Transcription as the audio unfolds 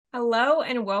Hello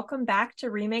and welcome back to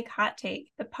Remake Hot Take,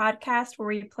 the podcast where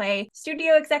we play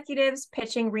studio executives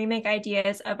pitching remake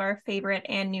ideas of our favorite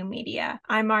and new media.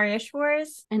 I'm Marriya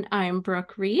Schwarz. And I'm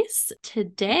Brooke Rees.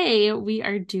 Today we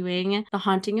are doing The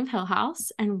Haunting of Hill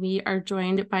House, and we are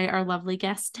joined by our lovely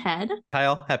guest, Ted. Hi,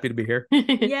 all. Happy to be here.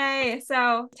 Yay!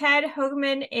 So Ted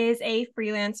Hogeman is a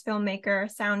freelance filmmaker,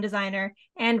 sound designer,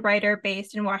 and writer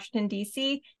based in Washington,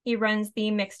 D.C. He runs the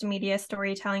mixed media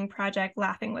storytelling project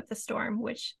Laughing with the Storm,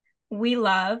 which we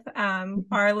love.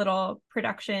 Our little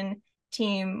production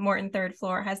team, Morton Third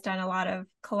Floor, has done a lot of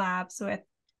collabs with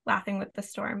Laughing with the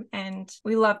Storm, and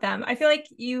we love them. I feel like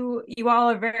you all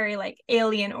are very like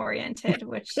alien oriented,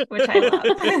 which I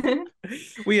love.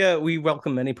 We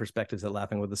welcome many perspectives at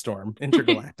Laughing with the Storm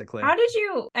intergalactically. How did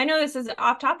you? I know this is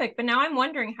off topic, but now I'm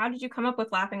wondering, how did you come up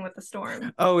with Laughing with the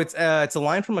Storm? Oh, it's a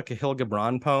line from a Kahlil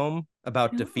Gibran poem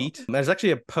about defeat. There's actually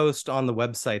a post on the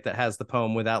website that has the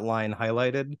poem with that line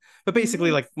highlighted. But basically,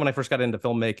 like when I first got into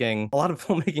filmmaking, a lot of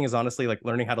filmmaking is honestly like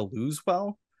learning how to lose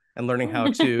well and learning how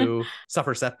to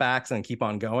suffer setbacks and keep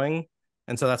on going.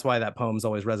 And so that's why that poem's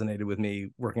always resonated with me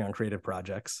working on creative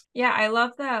projects. Yeah, I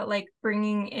love that, like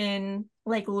bringing in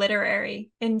like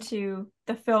literary into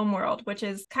the film world, which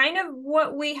is kind of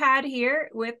what we had here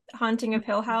with Haunting of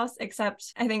Hill House,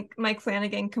 except I think Mike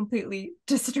Flanagan completely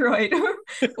destroyed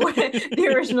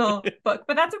the original book,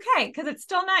 but that's okay because it's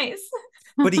still nice.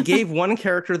 But he gave one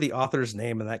character the author's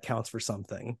name, and that counts for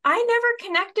something. I never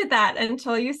connected that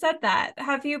until you said that.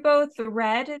 Have you both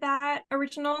read that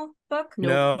original book?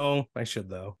 No, I should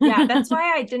though. Yeah, that's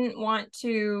why I didn't want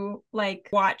to like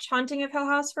watch Haunting of Hill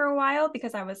House for a while,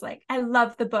 because I was like, I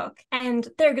love the book and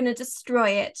they're gonna destroy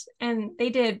it, and they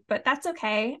did, but that's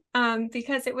okay,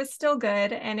 because it was still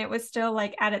good and it was still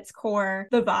like at its core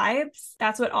the vibes.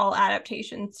 That's what all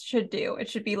adaptations should do. It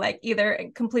should be like either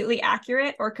completely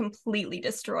accurate or completely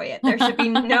destroy it. There should be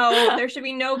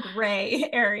no gray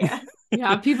area.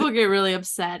 Yeah, people get really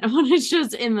upset when it's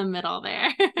just in the middle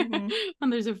there. And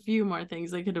there's a few more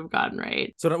things they could have gotten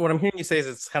right. So what I'm hearing you say is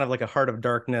it's kind of like a Heart of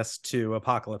Darkness to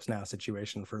Apocalypse Now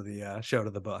situation for the show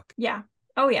to the book. Yeah.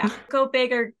 Oh yeah. Go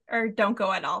big or don't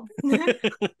go at all.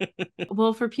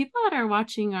 Well, for people that are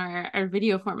watching our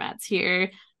video formats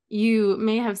here, you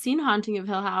may have seen Haunting of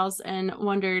Hill House and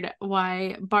wondered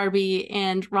why Barbie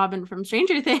and Robin from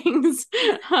Stranger Things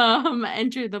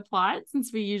enter the plot,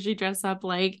 since we usually dress up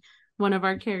like one of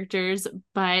our characters.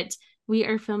 But we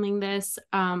are filming this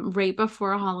right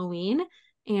before Halloween,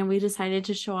 and we decided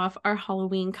to show off our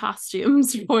Halloween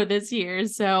costumes for this year.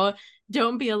 So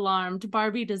don't be alarmed.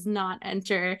 Barbie does not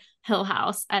enter Hill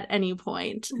House at any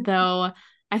point, though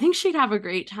I think she'd have a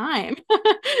great time.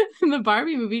 In the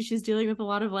Barbie movie, she's dealing with a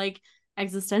lot of like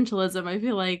existentialism. I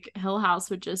feel like Hill House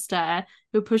would just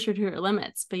would push her to her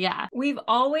limits. But yeah, we've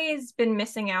always been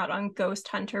missing out on Ghost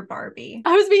Hunter Barbie.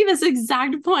 I was making this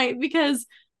exact point because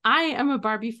I am a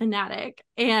Barbie fanatic,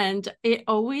 and it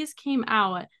always came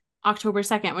out October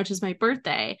 2nd, which is my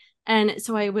birthday. And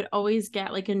so I would always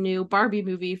get like a new Barbie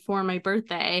movie for my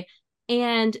birthday.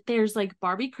 And there's like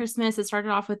Barbie Christmas. It started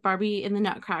off with Barbie in the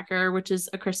Nutcracker, which is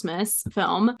a Christmas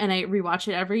film, and I rewatch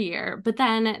it every year. But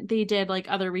then they did like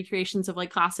other recreations of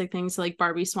like classic things, so like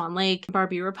Barbie Swan Lake,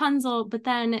 Barbie Rapunzel. But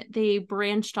then they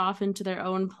branched off into their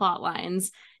own plot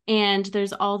lines. And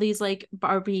there's all these like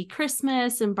Barbie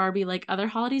Christmas and Barbie like other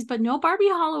holidays, but no Barbie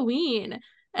Halloween.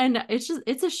 And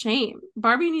it's a shame.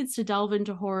 Barbie needs to delve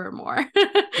into horror more.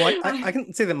 Well, I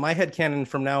can say that my headcanon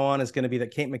from now on is going to be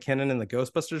that Kate McKinnon in the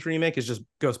Ghostbusters remake is just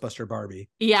Ghostbuster Barbie.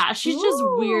 Yeah, she's just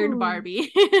weird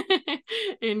Barbie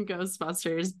in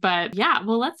Ghostbusters. But yeah,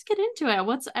 well, let's get into it.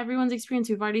 What's everyone's experience?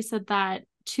 We've already said that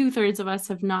 2/3 of us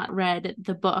have not read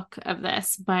the book of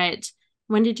this, but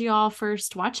when did you all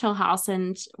first watch Hill House,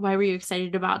 and why were you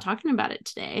excited about talking about it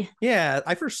today? Yeah,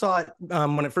 I first saw it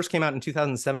when it first came out in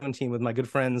 2017 with my good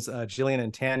friends Jillian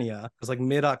and Tanya. It was like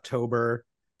mid-October,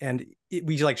 and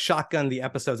we like shotgunned the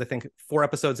episodes, I think 4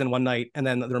 episodes in one night, and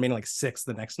then the remaining like 6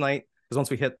 the next night. Because once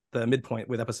we hit the midpoint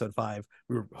with episode 5,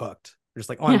 we were hooked. We're just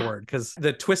like on board, because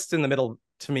the twist in the middle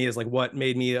to me is like what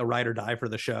made me a ride or die for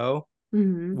the show.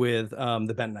 With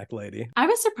the bent neck lady. I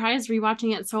was surprised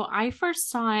rewatching it. So I first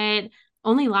saw it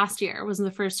only last year, was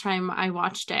the first time I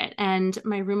watched it. And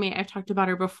my roommate, I've talked about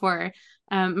her before,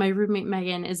 my roommate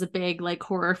Megan is a big like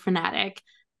horror fanatic,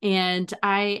 and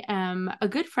I am a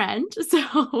good friend.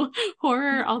 So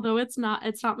horror, although it's not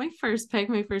my first pick.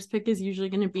 My first pick is usually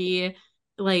going to be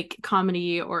like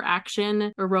comedy or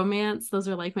action or romance. Those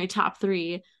are like my top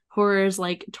 3. Horror is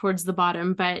like towards the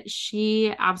bottom, but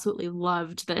she absolutely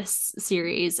loved this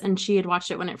series, and she had watched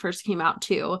it when it first came out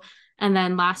too. And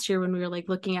then last year when we were like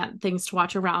looking at things to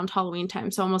watch around Halloween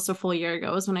time, so almost a full year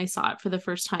ago was when I saw it for the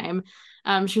first time.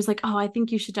 She was like, oh, I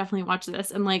think you should definitely watch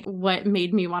this. And like what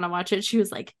made me want to watch it, she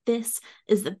was like, this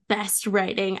is the best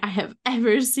writing I have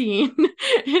ever seen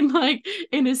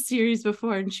in a series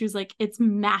before. And she was like, it's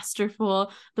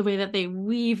masterful the way that they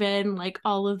weave in like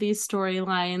all of these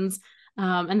storylines.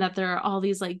 And that there are all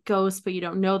these like ghosts, but you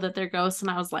don't know that they're ghosts.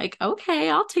 And I was like, okay,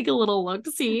 I'll take a little look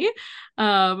see.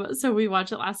 So we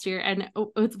watched it last year, and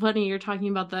it's funny you're talking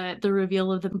about the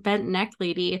reveal of the bent neck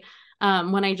lady.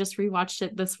 When I just rewatched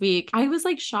it this week, I was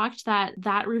like shocked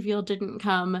that reveal didn't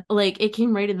come, like it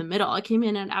came right in the middle. It came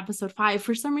in episode 5.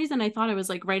 For some reason, I thought it was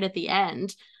like right at the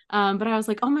end. But I was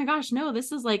like, oh my gosh, no,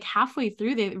 this is like halfway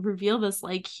through. They reveal this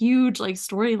like huge like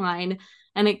storyline.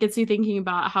 And it gets you thinking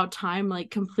about how time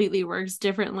like completely works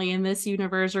differently in this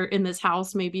universe, or in this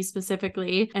house maybe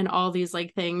specifically, and all these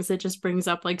like things. It just brings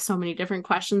up like so many different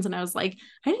questions. And I was like,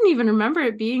 I didn't even remember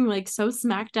it being like so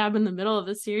smack dab in the middle of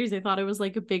the series. I thought it was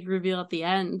like a big reveal at the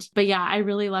end. But yeah, I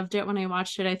really loved it. When I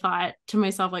watched it, I thought to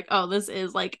myself like, oh, this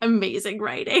is like amazing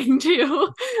writing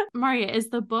too. Marriya, is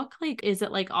the book like, is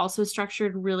it like also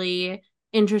structured really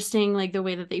interesting, like the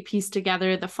way that they piece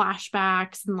together the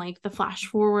flashbacks and like the flash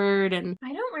forward? And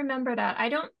I don't remember that. I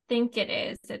don't think it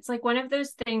is. It's like one of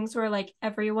those things where like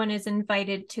everyone is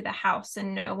invited to the house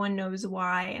and no one knows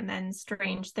why, and then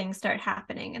strange things start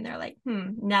happening and they're like,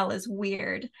 Nell is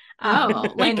weird.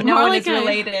 Like and no one is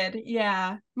related.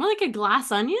 Yeah, more like a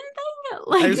Glass Onion thing.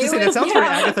 Like, I was gonna say, that sounds very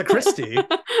Agatha Christie.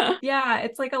 Yeah,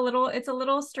 it's like it's a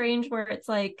little strange where it's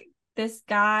like this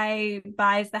guy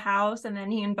buys the house and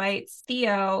then he invites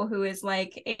Theo, who is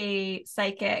like a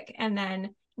psychic, and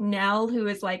then Nell, who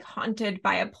is like haunted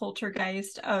by a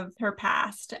poltergeist of her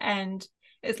past, and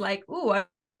is like, ooh,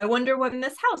 I wonder what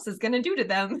this house is going to do to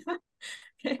them.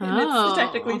 And it's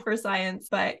technically for science,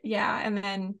 but yeah. And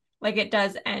then like it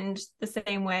does end the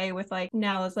same way with like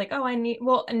Nell is like, oh,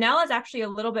 Nell is actually a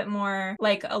little bit more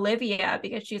like Olivia,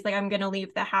 because she's like, I'm gonna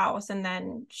leave the house, and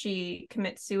then she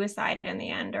commits suicide in the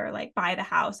end, or like buy the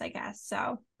house, I guess.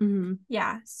 So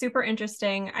yeah, super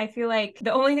interesting. I feel like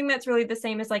the only thing that's really the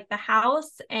same is like the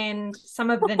house and some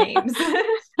of the names.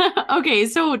 Okay,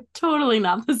 so totally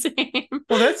not the same.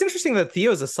 Well, that's interesting that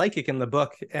Theo's a psychic in the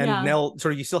book, and Nell,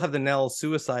 sort of, you still have the Nell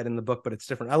suicide in the book, but it's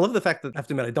different. I love the fact that, I have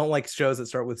to admit, I don't like shows that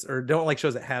start with, or don't like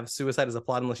shows that have suicide as a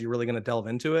plot unless you're really going to delve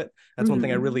into it. That's one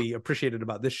thing I really appreciated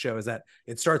about this show, is that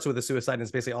it starts with a suicide and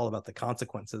it's basically all about the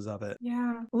consequences of it.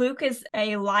 Yeah, Luke is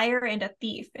a liar and a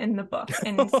thief in the book,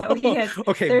 and so he has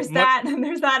there's that and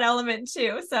there's that element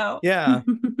too. So yeah.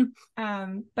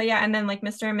 But yeah, and then like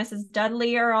Mr. and Mrs.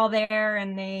 Dudley are all there,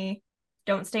 and they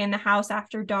don't stay in the house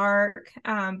after dark.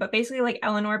 But basically like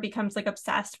Eleanor becomes like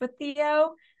obsessed with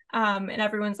Theo. And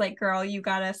everyone's like, girl, you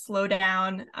gotta slow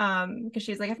down. Because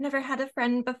she's like, I've never had a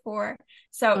friend before.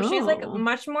 So she's like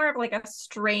much more of like a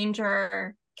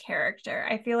stranger character,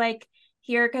 I feel like,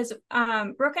 here, because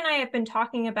Brooke and I have been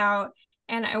talking about,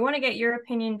 and I want to get your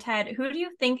opinion, Ted. Who do you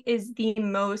think is the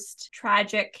most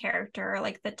tragic character,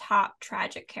 like the top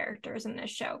tragic characters in this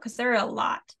show? Because there are a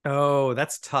lot. Oh,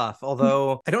 that's tough.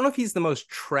 Although I don't know if he's the most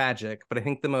tragic, but I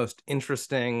think the most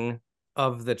interesting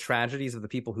of the tragedies of the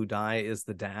people who die is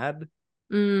the dad.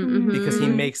 Because he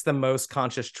makes the most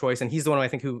conscious choice, and he's the one I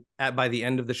think who by the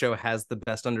end of the show has the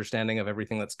best understanding of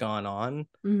everything that's gone on,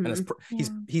 and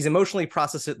he's emotionally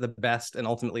processed it the best, and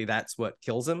ultimately that's what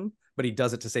kills him, but he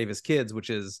does it to save his kids, which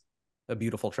is a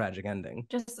beautiful tragic ending.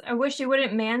 Just I wish you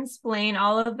wouldn't mansplain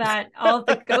all of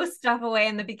the ghost stuff away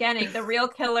in the beginning. The real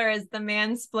killer is the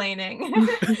mansplaining.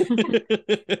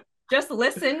 Just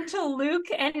listen to Luke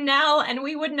and Nell, and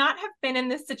we would not have been in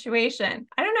this situation.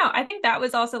 I don't know. I think that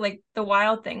was also like the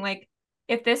wild thing. Like,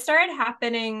 if this started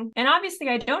happening, and obviously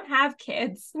I don't have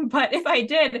kids, but if I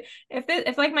did,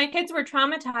 if like my kids were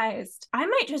traumatized, I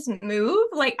might just move.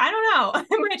 Like, I don't know.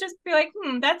 I might just be like,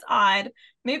 that's odd.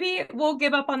 Maybe we'll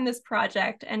give up on this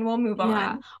project and we'll move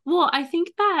on. Well, I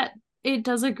think that it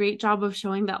does a great job of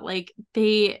showing that like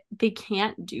they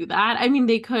can't do that. I mean,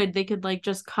 they could like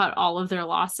just cut all of their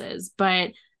losses,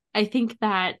 but I think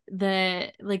that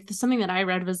something that I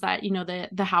read was that, you know,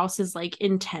 the house is like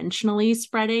intentionally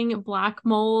spreading black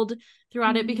mold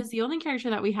throughout it, because the only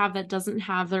character that we have that doesn't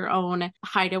have their own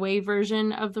hideaway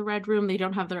version of the Red Room, they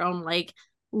don't have their own like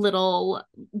little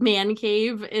man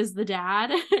cave, is the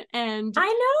dad. And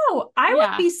I know I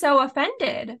would be so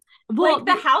offended. Well, like,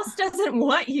 the house doesn't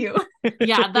want you.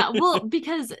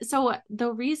 Because so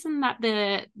the reason that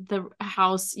the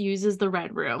house uses the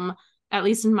Red Room, at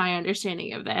least in my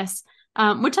understanding of this,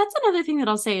 which that's another thing that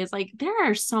I'll say, is like there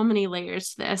are so many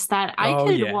layers to this that I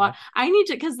could watch. I need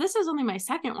to, because this is only my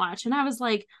second watch, and I was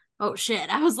like, oh shit,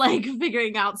 I was like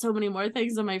figuring out so many more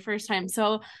things on my first time.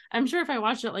 So I'm sure if I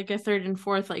watched it like a third and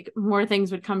fourth, like more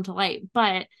things would come to light.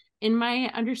 But in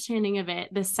my understanding of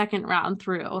it, the second round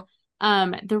through,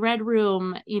 the Red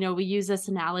Room, we use this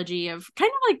analogy of kind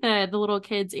of like the little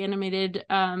kids animated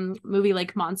movie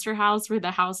like Monster House, where the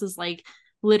house is like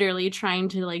literally trying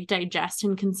to like digest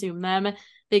and consume them.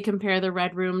 They compare the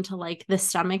Red Room to like the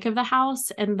stomach of the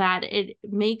house, and that it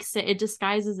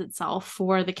disguises itself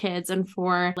for the kids and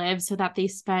for live so that they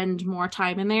spend more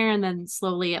time in there, and then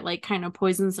slowly it like kind of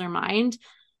poisons their mind.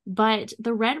 But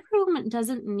the Red Room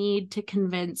doesn't need to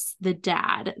convince the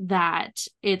dad that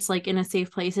it's like in a safe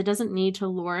place. It doesn't need to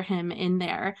lure him in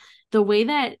there. The way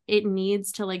that it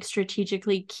needs to like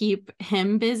strategically keep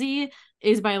him busy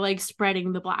is by like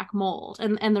spreading the black mold.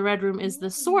 And the Red Room is the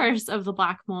source of the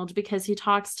black mold, because he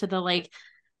talks to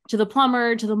the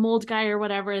plumber, to the mold guy or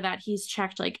whatever, that he's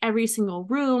checked like every single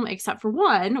room except for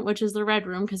one, which is the Red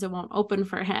Room, because it won't open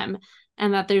for him.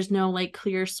 And that there's no like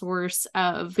clear source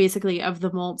of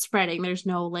the mold spreading. There's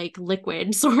no like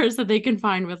liquid source that they can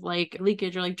find with like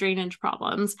leakage or like drainage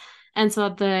problems. And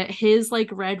so his like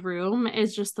Red Room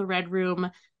is just the Red Room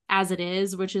as it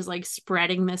is, which is like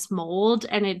spreading this mold.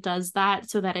 And it does that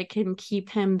so that it can keep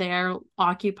him there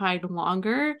occupied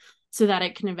longer, so that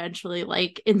it can eventually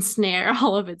like ensnare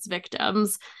all of its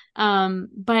victims.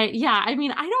 But yeah, I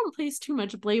mean, I don't place too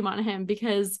much blame on him,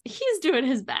 because he's doing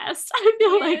his best. I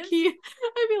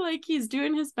feel like he's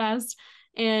doing his best.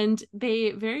 And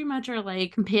they very much are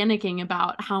like panicking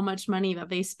about how much money that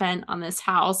they spent on this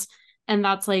house. And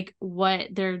that's like what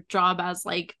their job as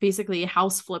like basically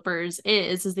house flippers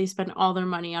is they spend all their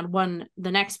money on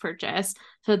the next purchase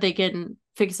so that they can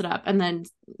fix it up and then,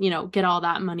 get all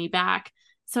that money back.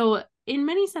 So in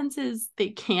many senses, they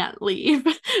can't leave,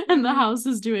 and the house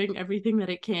is doing everything that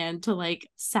it can to like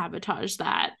sabotage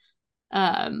that.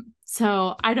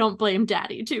 So I don't blame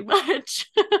Daddy too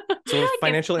much. So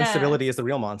financial instability is the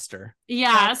real monster.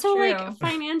 Yeah, that's so true. like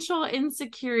financial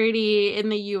insecurity in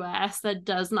the US that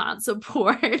does not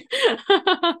support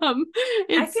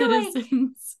its citizens. Like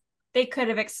they could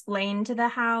have explained to the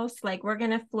house, like, we're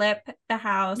gonna flip the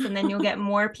house and then you'll get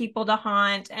more people to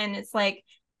haunt. And it's like,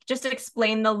 just to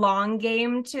explain the long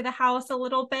game to the house a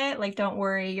little bit, like, don't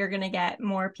worry, you're gonna get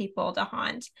more people to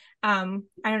haunt. I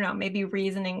don't know, maybe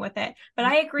reasoning with it. But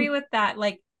I agree with that,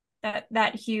 like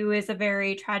that Hugh is a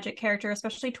very tragic character,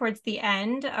 especially towards the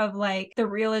end, of like the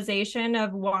realization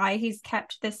of why he's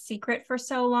kept this secret for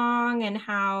so long, and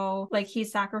how like he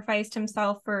sacrificed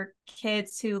himself for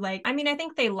kids who, like, I mean, I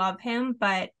think they love him,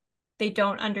 but they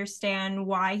don't understand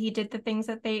why he did the things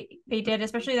that they did,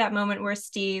 especially that moment where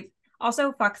Steve.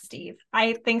 Also, fuck Steve.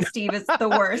 I think Steve is the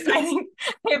worst. I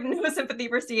have no sympathy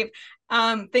for Steve.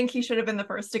 Think he should have been the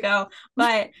first to go.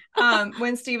 But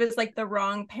when Steve is like, the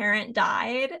wrong parent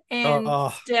died, and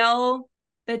still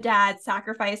the dad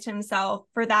sacrificed himself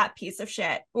for that piece of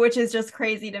shit, which is just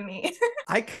crazy to me.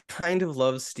 I kind of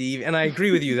love Steve, and I agree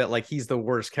with you that like he's the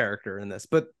worst character in this,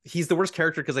 but he's the worst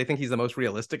character because I think he's the most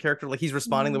realistic character. Like, he's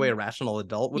responding the way a rational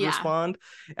adult would respond,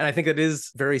 and I think it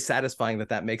is very satisfying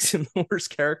that makes him the worst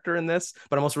character in this.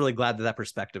 But I'm also really glad that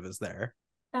perspective is there.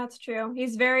 That's true.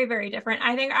 He's very, very different.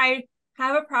 I think I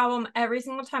have a problem every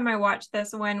single time I watch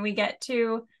this when we get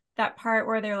to that part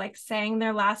where they're like saying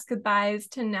their last goodbyes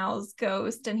to Nell's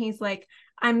ghost, and he's like,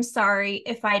 I'm sorry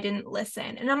if I didn't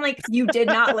listen. And I'm like, you did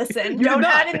not listen. Don't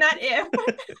add in that if.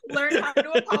 Learn how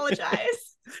to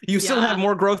apologize. You still have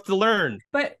more growth to learn.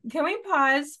 But can we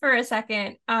pause for a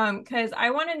second? Because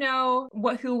I want to know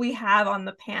who we have on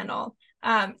the panel.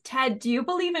 Ted, do you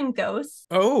believe in ghosts?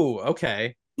 Oh,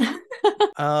 okay.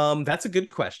 That's a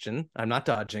good question. I'm not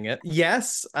dodging it.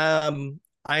 Yes.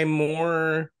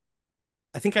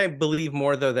 I think I believe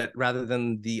more, though, that rather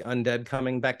than the undead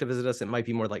coming back to visit us, it might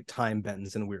be more like time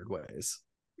bends in weird ways.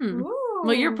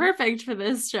 Well, you're perfect for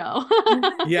this show.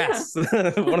 Yes.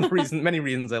 One of the many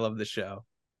reasons I love this show.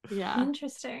 Yeah.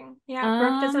 Interesting. Yeah.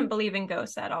 Brooke doesn't believe in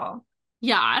ghosts at all.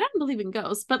 Yeah, I don't believe in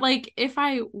ghosts, but like, if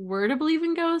I were to believe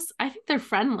in ghosts, I think they're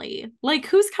friendly. Like,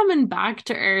 who's coming back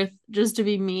to Earth just to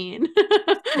be mean?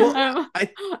 Well, I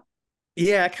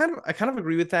kind of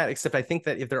agree with that, except I think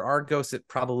that if there are ghosts, it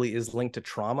probably is linked to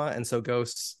trauma. And so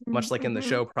ghosts, much like in the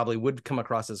show, probably would come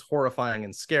across as horrifying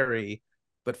and scary,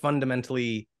 but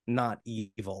fundamentally not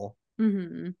evil.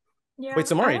 Yeah. Wait,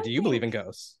 so Marriya, do you believe in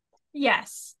ghosts?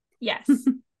 Yes.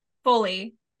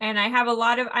 Fully. And I have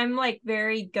I'm like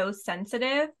very ghost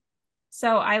sensitive.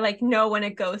 So I like know when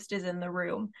a ghost is in the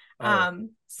room.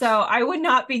 So I would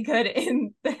not be good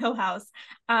in the Hill House.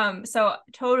 So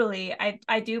totally,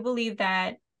 I do believe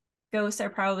that ghosts are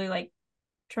probably like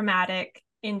traumatic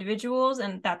individuals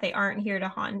and that they aren't here to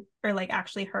haunt or like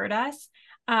actually hurt us.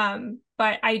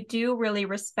 But I do really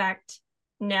respect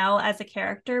Nell as a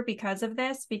character because of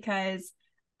this, because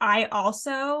I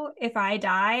also, if I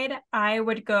died, I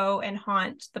would go and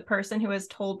haunt the person who has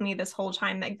told me this whole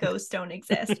time that ghosts don't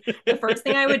exist. The first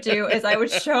thing I would do is I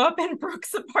would show up in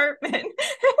Brooke's apartment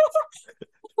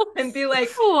and be like,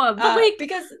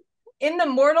 because in the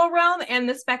mortal realm and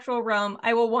the spectral realm,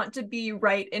 I will want to be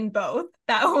right in both.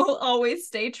 That will always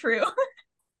stay true.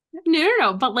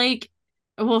 No. But like,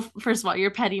 well, first of all, your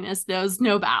pettiness knows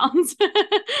no bounds.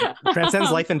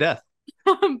 Transcends life and death.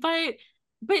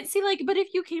 But see, like, but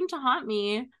if you came to haunt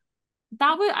me,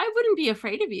 I wouldn't be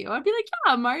afraid of you. I'd be like,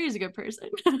 yeah, Marriya's a good person.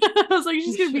 I was like,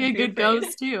 she's gonna be a good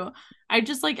ghost too. I'd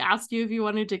just like ask you if you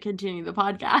wanted to continue the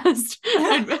podcast.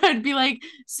 I'd be like,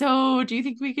 so do you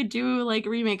think we could do like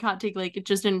Remake Hot Take like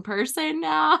just in person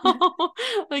now?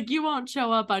 Like you won't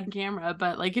show up on camera,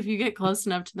 but like if you get close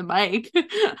enough to the mic,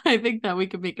 I think that we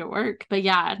could make it work. But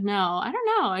yeah, no, I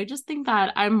don't know. I just think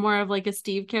that I'm more of like a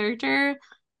Steve character.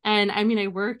 And I mean, I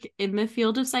work in the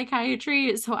field of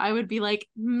psychiatry, so I would be like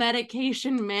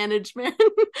medication management.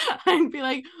 I'd be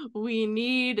like, we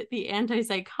need the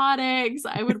antipsychotics.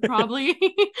 I would probably,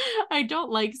 I don't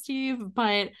like Steve,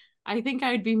 but I think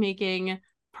I'd be making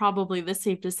probably the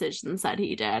safe decisions that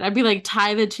he did. I'd be like,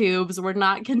 tie the tubes. We're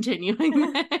not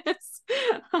continuing this.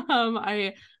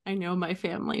 I know my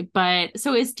family, but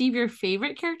so is Steve your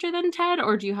favorite character than Ted,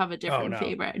 or do you have a different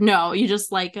favorite? No, you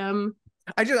just like him.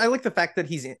 I like the fact that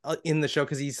he's in the show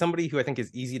because he's somebody who I think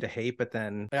is easy to hate, but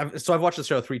then I've watched the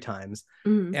show 3 times,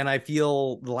 and I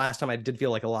feel the last time I did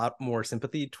feel like a lot more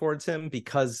sympathy towards him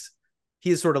because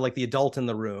he is sort of like the adult in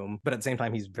the room, but at the same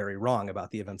time he's very wrong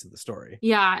about the events of the story.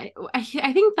 Yeah, I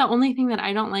think the only thing that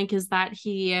I don't like is that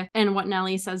he, and what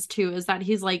Nellie says too, is that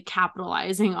he's like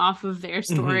capitalizing off of their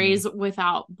stories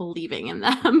without believing in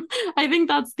them. I think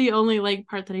that's the only like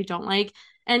part that I don't like.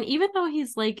 And even though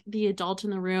he's like the adult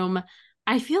in the room,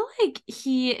 I feel like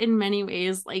he in many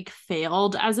ways like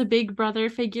failed as a big brother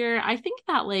figure. I think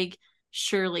that like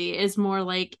Shirley is more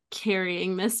like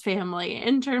carrying this family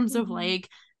in terms of like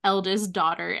eldest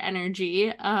daughter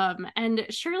energy. And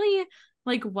Shirley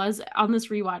like was on this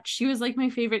rewatch. She was like my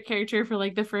favorite character for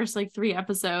like the first like 3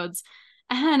 episodes.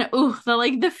 And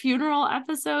the funeral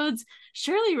episodes,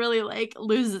 Shirley really like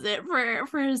loses it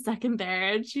for a second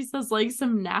there. And she says like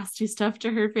some nasty stuff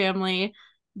to her family.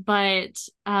 But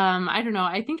I don't know.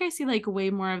 I think I see like way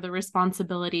more of the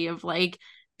responsibility of like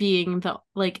being the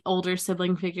like older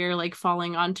sibling figure, like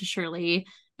falling onto Shirley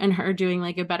and her doing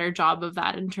like a better job of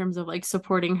that in terms of like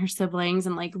supporting her siblings.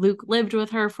 And like Luke lived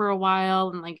with her for a while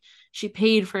and like she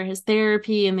paid for his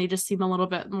therapy and they just seem a little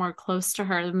bit more close to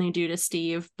her than they do to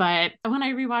Steve. But when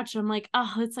I rewatch it, I'm like,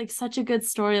 oh, it's like such a good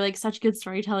story, like such good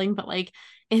storytelling, but like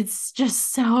it's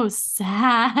just so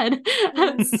sad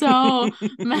and so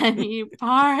many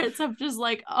parts of just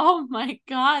like, oh my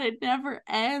God, it never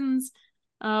ends.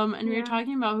 And we were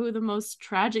talking about who the most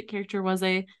tragic character was.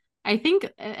 I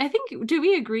think do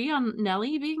we agree on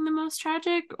Nellie being the most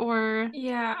tragic or?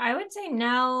 Yeah, I would say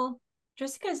Nell,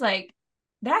 just because like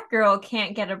that girl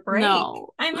can't get a break.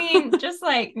 No. I mean, just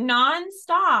like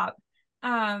nonstop.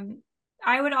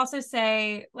 I would also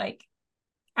say like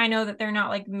I know that they're not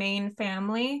like main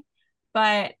family,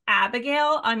 but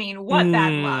Abigail, I mean, what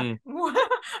bad luck.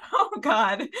 Oh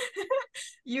God.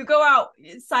 You go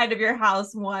outside of your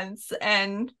house once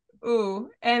and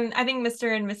and I think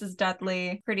Mr. and Mrs.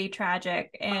 Dudley, pretty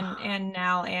tragic, and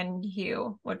Nell and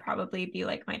Hugh would probably be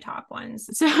like my top ones.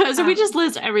 So we just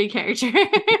list every character.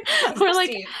 We're like,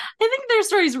 Steve. I think their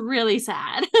story's really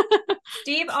sad.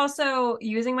 Steve also,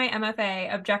 using my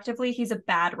MFA, objectively, he's a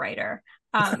bad writer.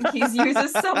 He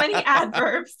uses so many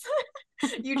adverbs.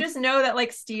 You just know that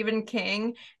like Stephen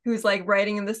King, who's like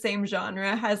writing in the same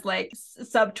genre, has like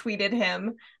subtweeted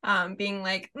him, being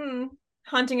like,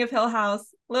 Haunting of Hill House,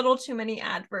 little too many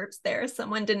adverbs there.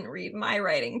 Someone didn't read my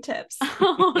writing tips.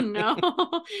 Oh no.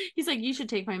 He's like, you should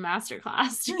take my master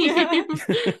class.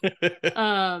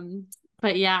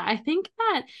 But yeah, I think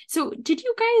that, so did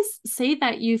you guys say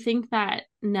that you think that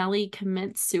Nellie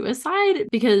commits suicide?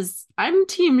 Because I'm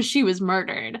team she was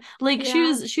murdered. Like she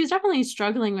was definitely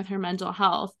struggling with her mental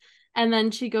health. And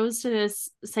then she goes to this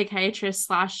psychiatrist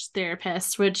 /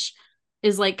 therapist, which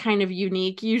is like kind of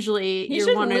unique. Usually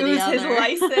you're one or the other. His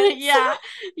license. Yeah,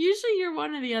 usually you're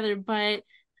one or the other. But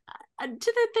to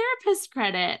the therapist's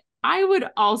credit, I would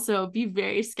also be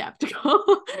very skeptical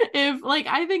if like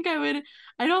I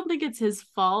don't think it's his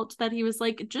fault that he was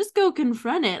like, just go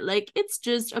confront it. Like it's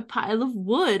just a pile of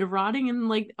wood rotting in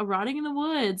the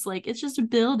woods. Like it's just a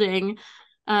building.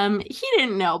 He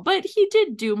didn't know, but he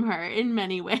did doom her in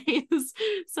many ways.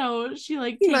 So she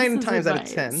like takes 9 his times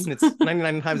advice. out of 10. It's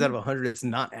 99 times out of 100. It's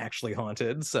not actually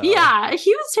haunted. So yeah,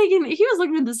 he was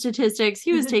looking at the statistics.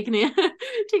 He was taking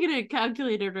a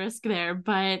calculated risk there.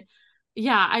 But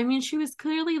yeah, I mean, she was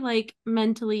clearly like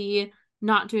mentally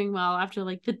not doing well after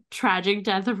like the tragic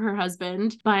death of her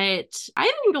husband. But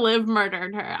I think Liv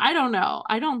murdered her. I don't know.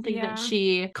 I don't think that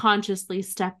she consciously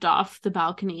stepped off the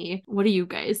balcony. What do you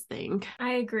guys think?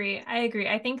 I agree.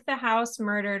 I think the house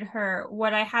murdered her.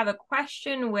 What I have a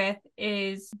question with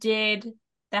is, did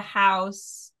the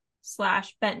house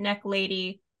 / bent neck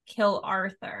lady kill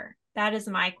Arthur? That is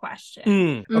my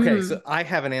question. Okay, so I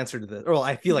have an answer to this. Well,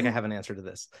 I feel like I have an answer to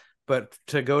this. But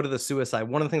to go to the suicide,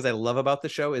 one of the things I love about the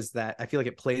show is that I feel like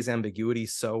it plays ambiguity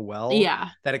so well. Yeah.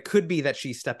 That it could be that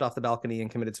she stepped off the balcony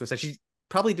and committed suicide. She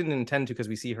probably didn't intend to, because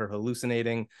we see her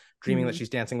hallucinating, dreaming that she's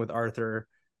dancing with Arthur.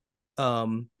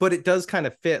 But it does kind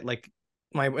of fit. Like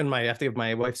I have to give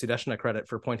my wife Sudeshna credit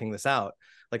for pointing this out.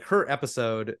 Like her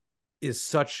episode is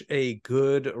such a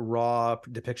good raw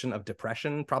depiction of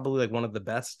depression, probably like one of the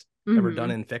best ever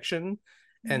done in fiction.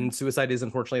 And suicide is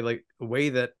unfortunately like a way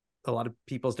that a lot of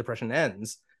people's depression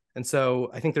ends. And so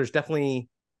I think there's definitely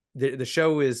the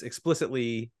show is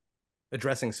explicitly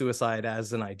addressing suicide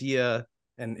as an idea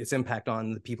and its impact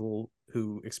on the people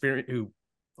who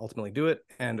ultimately do it,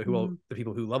 and the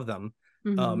people who love them.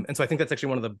 And so I think that's actually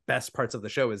one of the best parts of the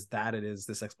show, is that it is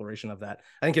this exploration of that.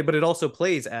 I think but it also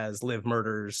plays as Liv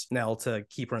murders Nell to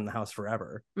keep her in the house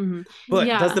forever. But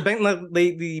does the bent neck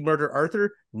lady murder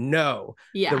Arthur? No.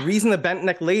 The reason the bent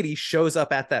neck lady shows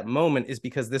up at that moment is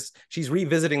because she's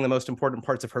revisiting the most important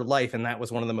parts of her life, and that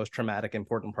was one of the most traumatic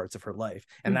important parts of her life,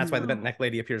 and that's why the bent neck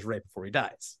lady appears right before he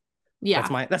dies. Yeah,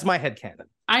 that's my headcanon.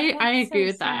 I agree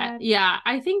with that. Yeah,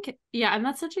 I think, and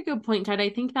that's such a good point, Ted. I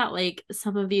think that like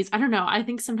some of these, I don't know, I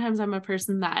think sometimes I'm a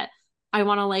person that I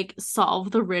want to like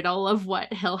solve the riddle of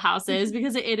what Hill House is,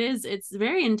 because it's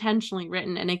very intentionally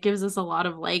written, and it gives us a lot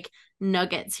of like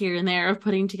nuggets here and there of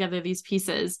putting together these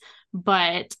pieces.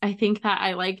 But I think that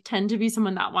I like tend to be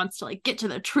someone that wants to like get to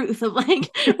the truth of like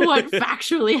what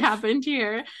factually happened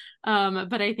here.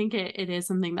 But I think it is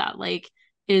something that like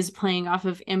is playing off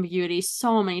of ambiguity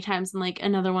so many times. And like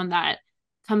another one that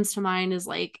comes to mind is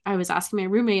like, I was asking my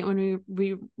roommate when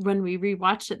we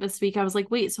rewatched it this week, I was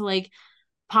like, wait, so like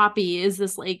Poppy is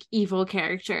this like evil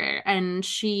character, and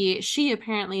she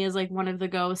apparently is like one of the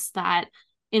ghosts that,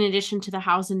 in addition to the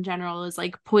house in general, is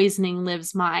like poisoning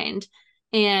Liv's mind.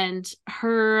 And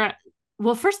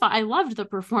well, first of all, I loved the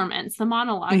performance. The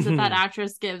monologues that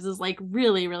actress gives is like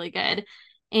really, really good.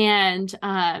 And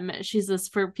she's this,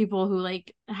 for people who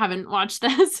like haven't watched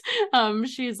this,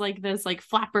 she's like this like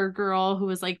flapper girl who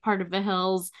was like part of the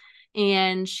Hills,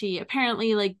 and she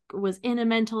apparently like was in a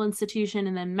mental institution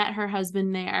and then met her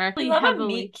husband there. I love a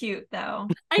meet cute though.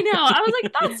 I know, I was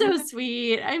like, that's so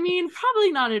sweet. I mean,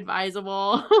 probably not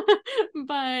advisable,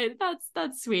 but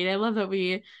that's sweet. I love that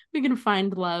we can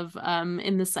find love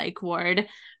in the psych ward.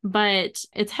 But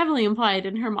it's heavily implied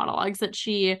in her monologues that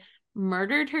she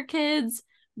murdered her kids.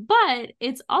 But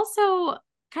it's also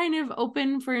kind of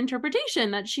open for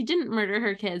interpretation that she didn't murder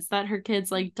her kids, that her kids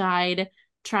like died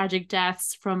tragic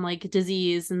deaths from like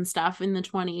disease and stuff in the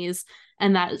 20s,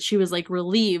 and that she was like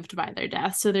relieved by their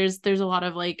death. So there's a lot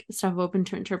of like stuff open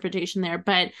to interpretation there.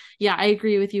 But yeah, I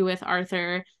agree with you with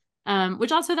Arthur.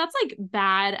 Which also, that's like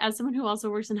bad. As someone who also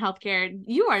works in healthcare,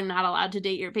 you are not allowed to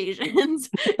date your patients.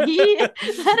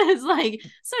 That is like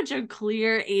such a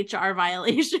clear HR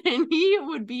violation. He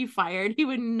would be fired. He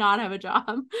would not have a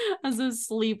job as a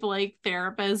sleep like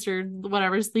therapist or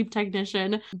whatever, sleep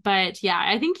technician. But yeah,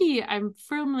 I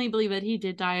firmly believe that he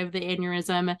did die of the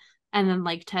aneurysm. And then,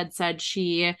 like Ted said,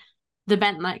 the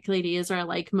bent neck lady is our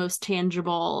like most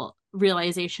tangible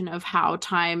realization of how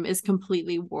time is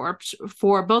completely warped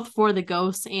for the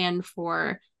ghosts and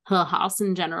for Hill House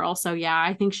in general. So yeah,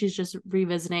 I think she's just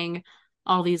revisiting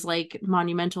all these like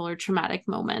monumental or traumatic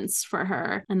moments for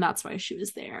her, and that's why she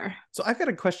was there. So I've got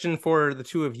a question for the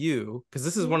two of you, because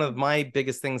this is one of my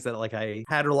biggest things that like I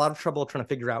had a lot of trouble trying to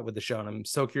figure out with the show, and I'm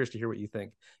so curious to hear what you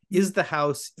think. Is the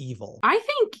house evil? I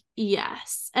think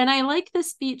yes. And I like the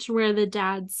speech where the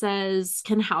dad says,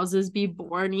 can houses be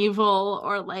born evil,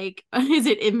 or like is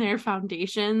it in their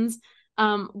foundations?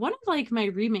 One of like my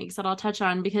remakes that I'll touch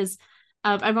on, because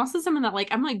I'm also someone that like,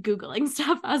 I'm like Googling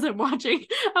stuff as I'm watching.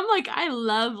 I'm like, I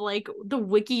love like the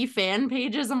wiki fan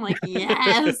pages. I'm like,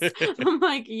 yes. I'm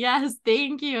like, yes,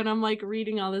 thank you. And I'm like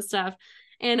reading all this stuff.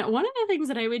 And one of the things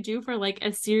that I would do for like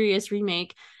a serious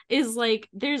remake is like,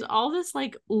 there's all this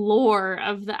like lore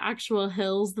of the actual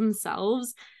hills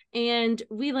themselves. And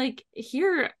we like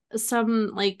hear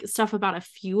some like stuff about a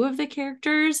few of the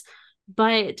characters,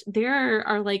 but there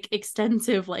are like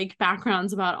extensive like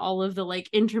backgrounds about all of the like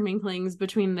interminglings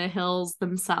between the Hills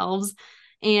themselves.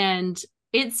 And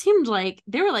it seemed like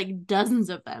there were like dozens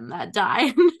of them that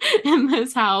died in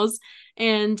this house.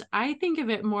 And I think of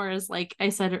it more as, like I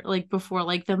said like before,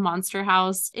 like the monster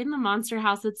house. In the monster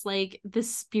house, it's like the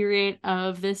spirit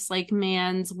of this like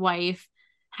man's wife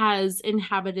has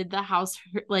inhabited the house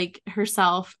like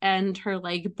herself, and her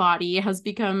like body has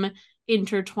become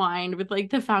intertwined with like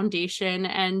the foundation,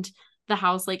 and the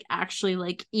house like actually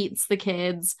like eats the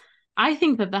kids. I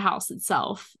think that the house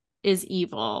itself is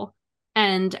evil,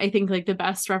 and I think like the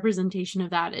best representation of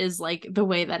that is like the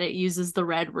way that it uses the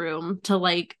red room to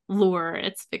like lure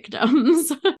its victims.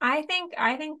 I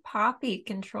think Poppy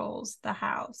controls the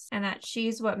house, and that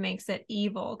she's what makes it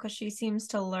evil, because she seems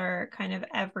to lure kind of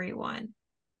everyone.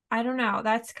 I don't know.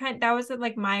 That was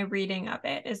like my reading of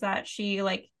it, is that she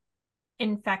like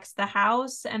infects the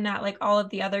house, and that like all of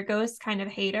the other ghosts kind of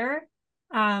hate her,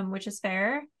 which is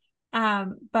fair.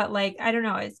 But like, I don't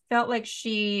know, it felt like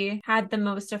she had the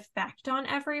most effect on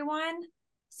everyone.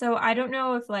 So I don't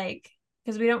know if like,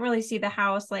 because we don't really see the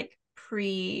house like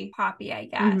pre-Poppy, I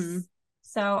guess. Mm-hmm.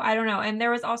 So I don't know. And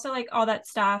there was also like all that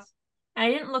stuff. I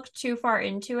didn't look too far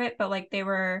into it, but like they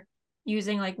were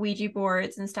using like Ouija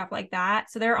boards and stuff like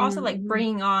that. So they're also like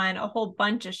bringing on a whole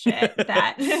bunch of shit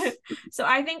that so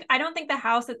I don't think the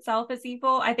house itself is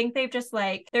evil. I think they've just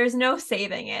like, there's no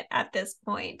saving it at this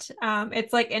point.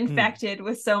 It's like infected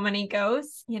with so many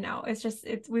ghosts, you know,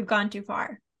 we've gone too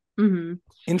far. Mm-hmm.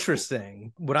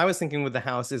 Interesting. What I was thinking with the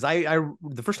house is I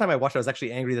the first time I watched it, I was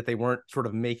actually angry that they weren't sort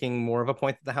of making more of a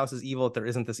point that the house is evil, that there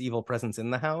isn't this evil presence in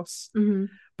the house. Mm-hmm.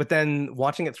 But then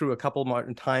watching it through a couple more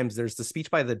times, there's the speech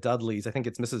by the Dudleys. I think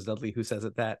it's Mrs. Dudley who says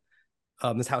it, that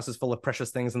this house is full of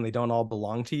precious things and they don't all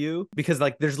belong to you. Because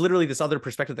like there's literally this other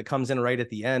perspective that comes in right at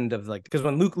the end of like, because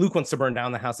when Luke wants to burn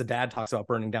down the house, the dad talks about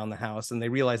burning down the house, and they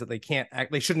realize that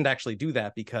they shouldn't actually do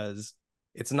that, because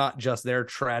it's not just their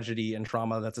tragedy and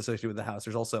trauma that's associated with the house.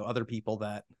 There's also other people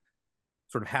that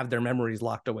sort of have their memories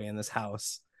locked away in this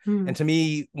house. And to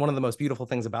me, one of the most beautiful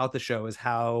things about the show is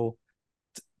how,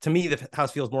 to me, the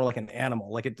house feels more like an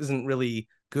animal. Like it isn't really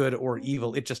good or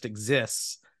evil. It just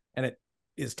exists, and it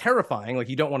is terrifying. Like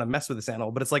you don't want to mess with this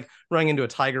animal, but it's like running into a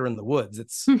tiger in the woods.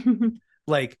 It's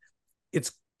like,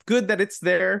 it's good that it's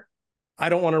there. I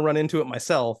don't want to run into it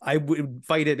myself. I would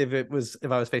fight it if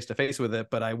I was face to face with it,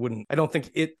 but I wouldn't. I don't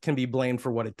think it can be blamed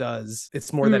for what it does.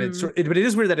 It's more that but it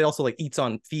is weird that it also like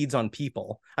feeds on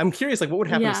people. I'm curious, like what would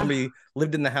happen if somebody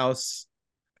lived in the house?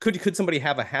 Could somebody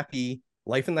have a happy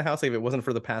life in the house? Like if it wasn't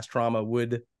for the past trauma,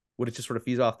 would it just sort of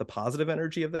feed off the positive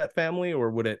energy of that family, or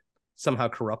would it somehow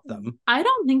corrupt them? I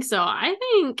don't think so. I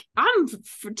think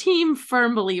I'm team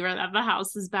firm believer that the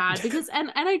house is bad, because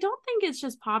and I don't think it's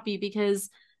just Poppy,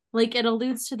 because like it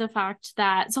alludes to the fact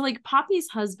that, so like Poppy's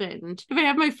husband, if I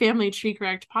have my family tree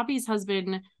correct, Poppy's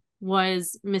husband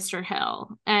was Mr.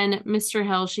 Hill. And Mr.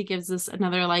 Hill, she gives us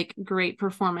another like great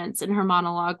performance in her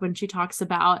monologue when she talks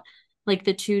about like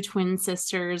the two twin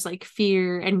sisters, like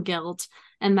fear and guilt,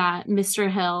 and that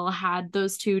Mr. Hill had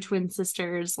those two twin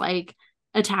sisters like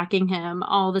attacking him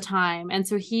all the time. And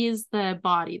so he's the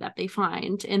body that they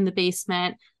find in the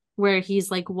basement, where he's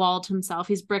like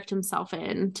he's bricked himself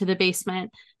in to the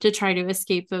basement to try to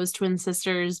escape those twin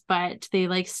sisters, but they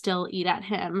like still eat at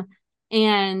him.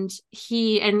 And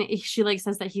she like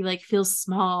says that he like feels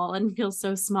small and feels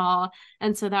so small.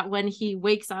 And so that when he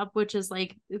wakes up, which is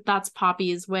like, that's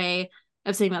Poppy's way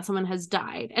of saying that someone has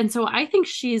died. And so I think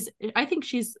she's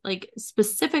like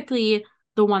specifically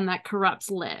the one that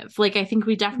corrupts Liv. Like, I think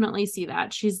we definitely see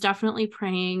that. She's definitely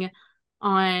preying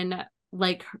on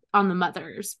the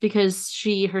mothers, because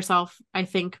she herself, I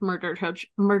think, murdered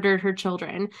her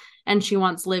children, and she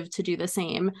wants Liv to do the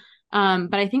same.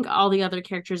 But I think all the other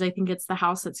characters, I think it's the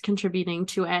house that's contributing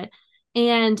to it.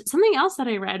 And something else that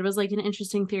I read was like an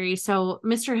interesting theory. So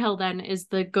Mr. Hill then is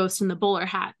the ghost in the bowler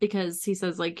hat, because he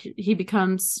says like he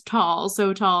becomes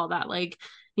so tall that like,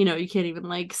 you know, you can't even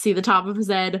like see the top of his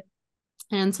head.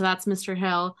 And so that's Mr.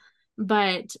 Hill.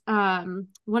 But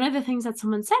one of the things that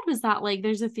someone said was that like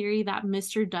there's a theory that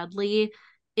Mr. Dudley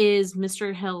is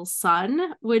Mr. Hill's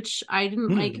son, which I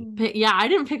didn't I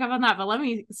didn't pick up on that, but let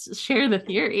me share the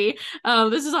theory.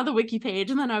 This is on the wiki page,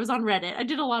 and then I was on Reddit. I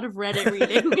did a lot of Reddit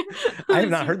reading. I have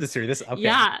not heard this theory. Okay.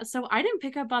 Yeah, so I didn't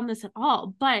pick up on this at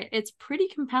all, but it's pretty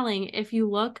compelling if you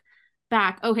look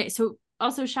back. Okay, so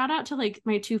Also, shout out to like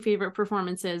my two favorite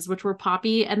performances, which were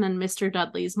Poppy and then Mr.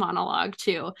 Dudley's monologue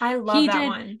too. I love that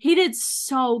one. He did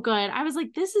so good. I was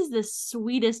like, this is the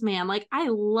sweetest man. Like, I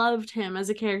loved him as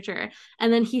a character.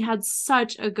 And then he had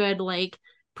such a good like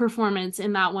performance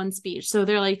in that one speech. So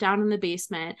they're like down in the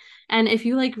basement. And if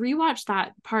you like rewatch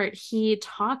that part, he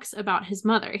talks about his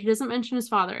mother. He doesn't mention his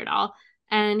father at all.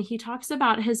 And he talks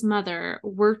about his mother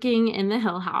working in the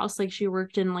Hill House, like she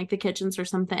worked in like the kitchens or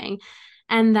something,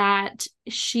 and that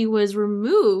she was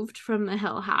removed from the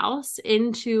Hill House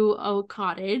into a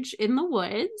cottage in the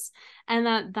woods,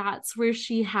 and that's where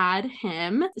she had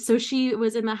him. So she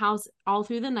was in the house all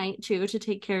through the night too to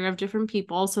take care of different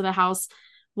people. So the house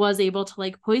was able to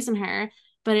like poison her.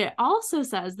 But it also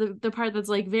says, the part that's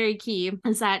like very key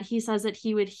is that he says that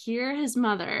he would hear his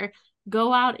mother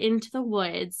go out into the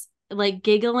woods like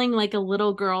giggling like a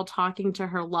little girl talking to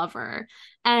her lover,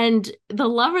 and the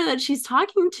lover that she's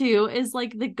talking to is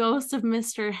like the ghost of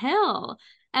Mr. Hill.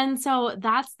 And so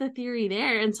that's the theory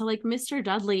there. And so like Mr.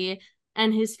 Dudley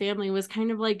and his family was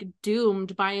kind of like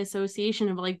doomed by association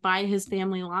of like by his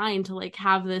family line to like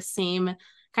have this same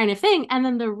kind of thing. And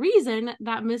then the reason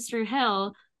that Mr.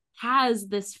 Hill has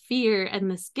this fear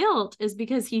and this guilt is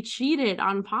because he cheated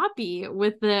on Poppy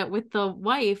with the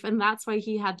wife, and that's why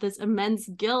he had this immense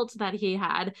guilt that he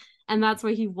had, and that's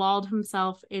why he walled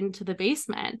himself into the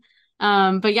basement.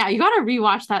 But yeah, you got to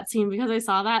rewatch that scene, because I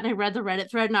saw that and I read the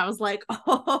Reddit thread and I was like,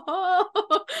 oh.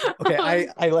 Okay,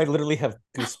 I literally have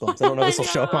goosebumps. I don't know if this will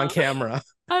show up on camera.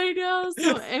 I know.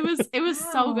 So it was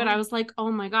so good. Wow. I was like,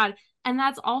 oh my God. And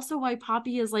that's also why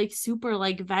Poppy is like super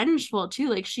like vengeful too.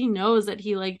 Like she knows that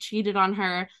he like cheated on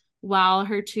her while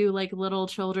her two like little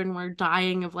children were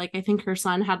dying of like, I think her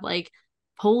son had like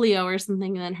polio or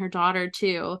something, and then her daughter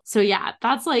too. So yeah,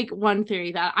 that's like one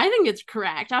theory that I think it's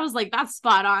correct. I was like, that's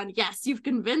spot on. Yes, you've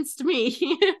convinced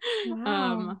me.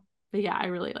 Wow. But yeah, I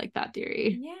really like that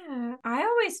theory. Yeah, I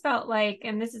always felt like,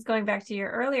 and this is going back to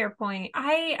your earlier point,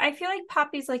 I feel like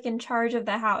Poppy's like in charge of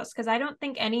the house, because I don't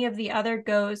think any of the other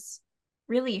ghosts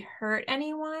really hurt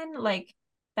anyone. Like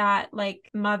that like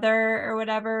mother or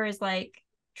whatever is like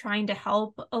trying to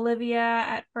help Olivia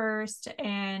at first,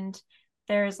 and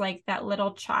there's like that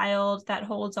little child that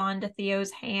holds on to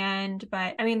Theo's hand.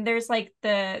 But I mean, there's like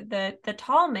the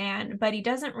tall man, but he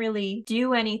doesn't really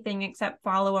do anything except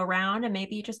follow around, and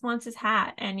maybe he just wants his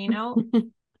hat. And you know,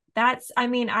 that's, I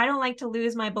mean, I don't like to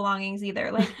lose my belongings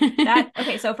either. Like that.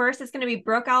 Okay, so first it's going to be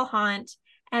Brooke Alhant,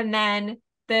 and then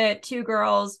the two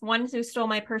girls, one who stole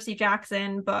my Percy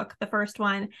Jackson book, the first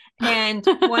one, and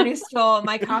one who stole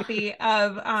my copy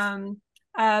of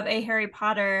a Harry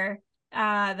Potter,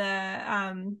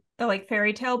 the like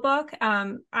fairy tale book.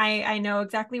 I know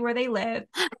exactly where they live.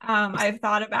 I've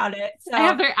thought about it. So I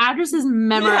have their addresses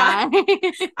memorized.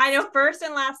 Yeah. I know first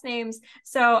and last names.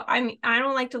 So I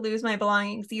don't like to lose my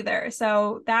belongings either.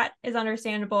 So that is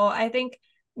understandable. I think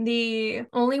the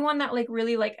only one that like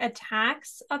really like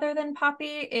attacks other than Poppy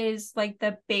is like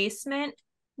the basement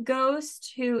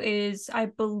ghost, who is, I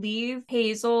believe,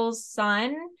 Hazel's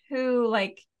son, who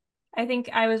like, I think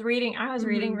I was reading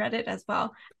Reddit as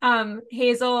well.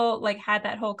 Hazel like had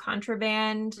that whole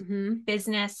contraband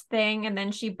business thing, and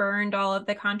then she burned all of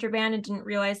the contraband and didn't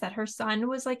realize that her son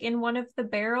was like in one of the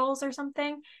barrels or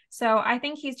something. So I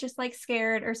think he's just like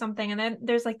scared or something. And then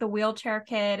there's like the wheelchair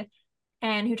kid,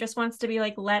 and who just wants to be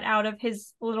like let out of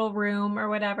his little room or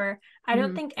whatever. I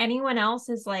don't think anyone else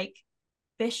is like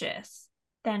vicious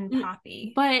than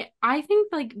Poppy. But I think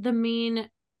like the main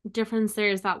difference there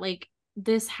is that like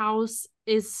this house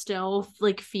is still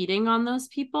like feeding on those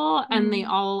people, and they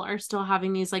all are still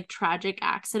having these like tragic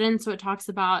accidents. So it talks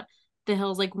about the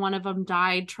Hills, like one of them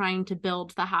died trying to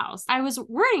build the house. I was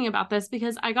worrying about this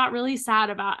because I got really sad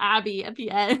about Abby at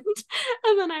the end.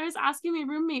 And then I was asking my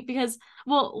roommate because,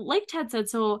 well, like Ted said,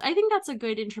 so I think that's a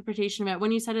good interpretation of it.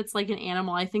 When you said it's like an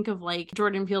animal, I think of like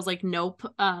Jordan Peele's like Nope,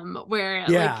 where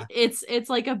like it's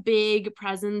like a big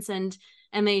presence, and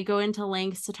they go into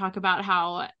lengths to talk about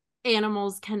how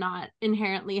animals cannot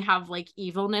inherently have like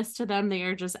evilness to them. They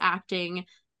are just acting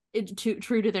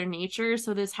true to their nature.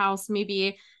 So this house,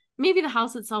 maybe the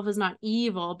house itself is not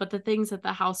evil, but the things that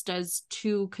the house does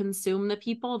to consume the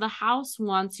people, the house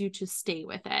wants you to stay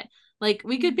with it. Like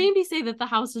we could maybe say that the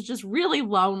house is just really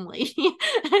lonely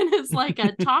and is like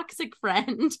a toxic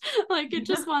friend. Like it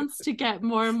just wants to get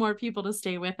more and more people to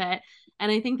stay with it.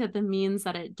 And I think that the means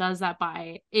that it does that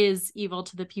by is evil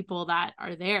to the people that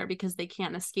are there, because they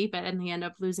can't escape it and they end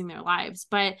up losing their lives.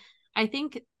 But I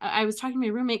think I was talking to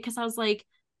my roommate because I was like,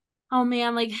 oh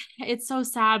man, like it's so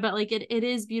sad, but like it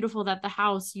is beautiful that the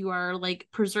house, you are like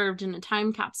preserved in a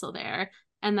time capsule there,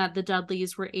 and that the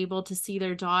Dudleys were able to see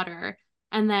their daughter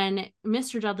And then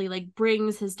Mr. Dudley like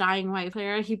brings his dying wife,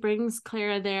 Clara. He brings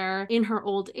Clara there in her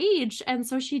old age. And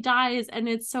so she dies, and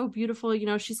it's so beautiful. You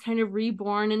know, she's kind of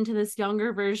reborn into this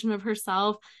younger version of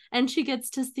herself. And she gets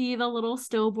to see the little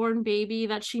stillborn baby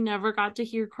that she never got to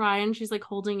hear cry. And she's like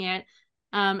holding it.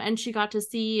 And she got to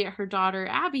see her daughter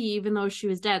Abby, even though she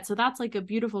was dead. So that's like a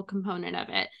beautiful component of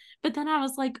it. But then I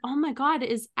was like, oh my God,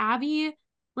 is Abby,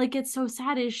 like, it's so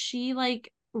sad. Is she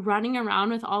like running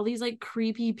around with all these like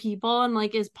creepy people, and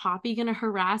like, is Poppy gonna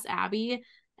harass Abby?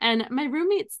 And my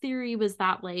roommate's theory was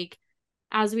that, like,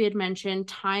 as we had mentioned,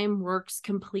 time works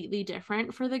completely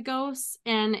different for the ghosts,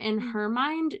 and in her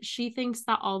mind she thinks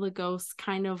that all the ghosts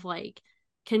kind of like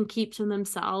can keep to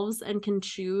themselves and can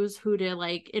choose who to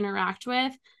like interact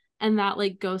with, and that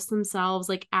like ghosts themselves,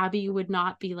 like Abby would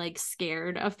not be like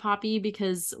scared of Poppy,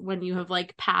 because when you have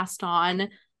like passed on,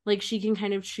 like she can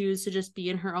kind of choose to just be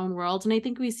in her own world. And I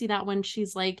think we see that when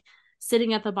she's like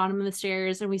sitting at the bottom of the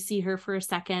stairs and we see her for a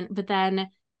second, but then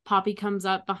Poppy comes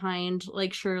up behind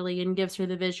like Shirley and gives her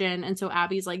the vision, and so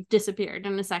Abby's like disappeared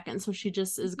in a second, so she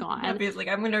just is gone. Abby's like,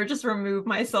 I'm gonna just remove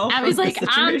myself. Abby's like,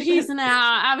 I'm peacing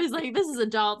out. Abby's like, this is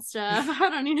adult stuff. I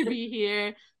don't need to be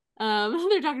here.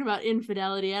 They're talking about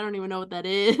infidelity. I don't even know what that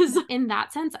is. In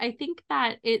that sense, I think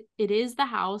that it is the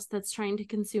house that's trying to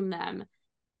consume them.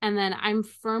 And then I'm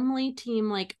firmly team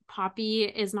like Poppy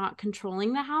is not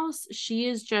controlling the house. She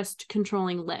is just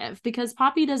controlling Liv, because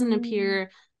Poppy doesn't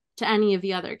appear to any of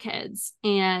the other kids.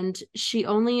 And we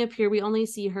only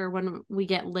see her when we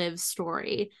get Liv's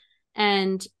story.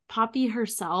 And Poppy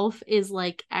herself is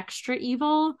like extra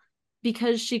evil,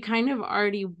 because she kind of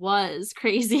already was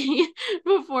crazy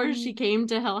before she came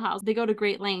to Hill House. They go to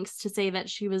great lengths to say that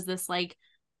she was this like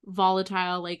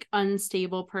volatile, like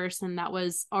unstable person that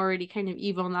was already kind of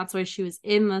evil, and that's why she was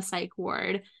in the psych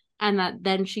ward. And that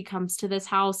then she comes to this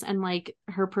house and like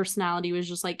her personality was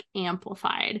just like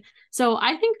amplified. So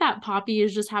I think that Poppy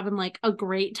is just having like a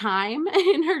great time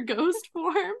in her ghost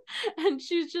form, and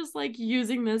she's just like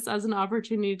using this as an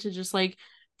opportunity to just like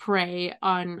prey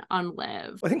on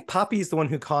Liv. I think Poppy's the one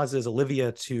who causes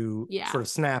Olivia to sort of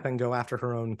snap and go after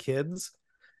her own kids.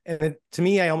 And to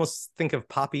me, I almost think of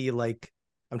Poppy like,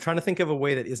 I'm trying to think of a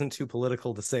way that isn't too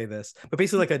political to say this, but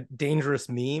basically like a dangerous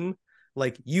meme.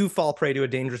 Like you fall prey to a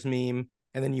dangerous meme,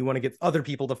 and then you want to get other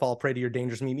people to fall prey to your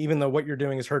dangerous meme, even though what you're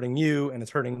doing is hurting you and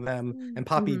it's hurting them. And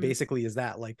Poppy basically is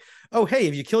that, like, oh, hey,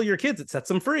 if you kill your kids, it sets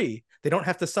them free. They don't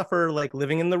have to suffer like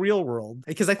living in the real world.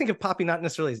 Because I think of Poppy not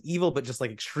necessarily as evil, but just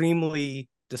like extremely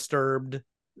disturbed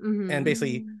and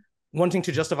basically wanting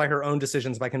to justify her own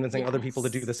decisions by convincing other people to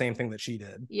do the same thing that she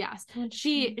did. Yes.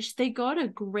 They go to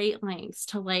great lengths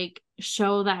to like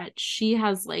show that she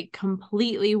has like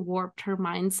completely warped her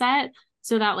mindset,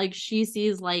 so that like she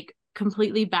sees like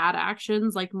completely bad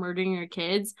actions like murdering your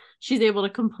kids, she's able to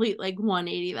complete like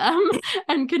 180 them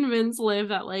and convince Liv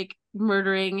that like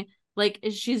murdering, like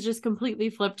she's just completely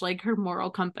flipped like her moral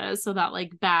compass, so that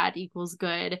like bad equals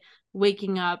good,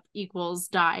 waking up equals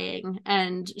dying,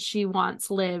 and she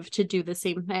wants Liv to do the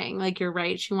same thing. Like you're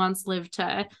right, she wants Liv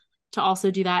to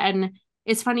also do that. And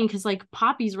it's funny because like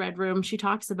Poppy's red room, she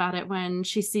talks about it when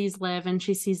she sees Liv, and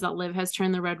she sees that Liv has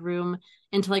turned the red room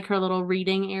into like her little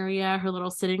reading area, her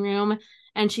little sitting room.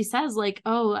 And she says like,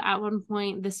 oh, at one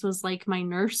point this was like my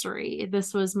nursery,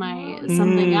 this was my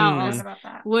something else,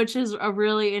 which is a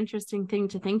really interesting thing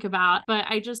to think about. But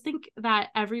I just think that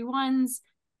everyone's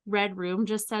red room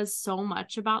just says so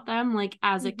much about them, like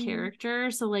as a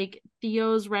character. So like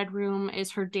Theo's red room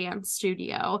is her dance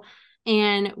studio,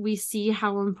 and we see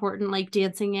how important like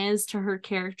dancing is to her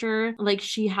character. Like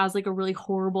she has like a really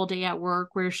horrible day at work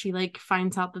where she like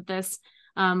finds out that this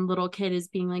little kid is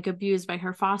being like abused by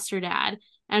her foster dad,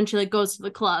 and she like goes to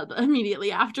the club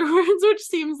immediately afterwards, which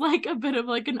seems like a bit of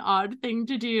like an odd thing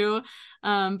to do,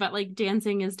 but like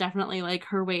dancing is definitely like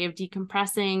her way of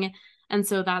decompressing. And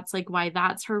so that's like why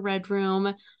that's her red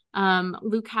room.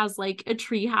 Luke has like a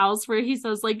tree house where he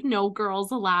says like no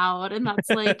girls allowed, and that's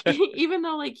like even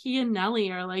though like he and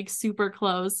Nellie are like super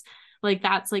close, like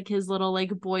that's like his little like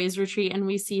boys retreat, and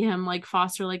we see him like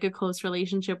foster like a close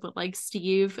relationship with like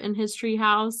Steve in his tree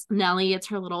house. Nellie, it's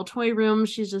her little toy room.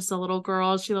 She's just a little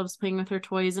girl, she loves playing with her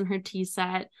toys and her tea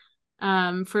set.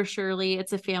 For Shirley,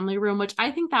 it's a family room, which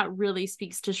I think that really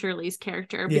speaks to Shirley's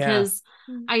character, because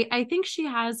I think she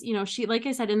has, you know, she, like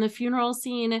I said, in the funeral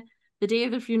scene, the day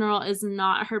of the funeral is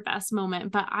not her best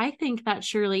moment, but I think that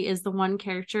Shirley is the one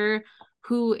character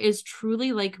who is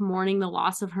truly like mourning the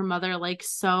loss of her mother, like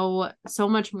so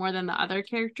much more than the other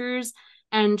characters.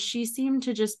 And she seemed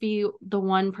to just be the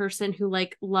one person who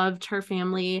like loved her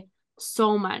family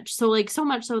so much. So like so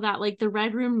much so that like the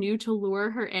Red Room knew to lure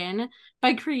her in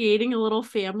by creating a little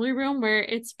family room where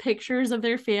it's pictures of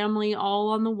their family all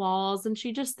on the walls, and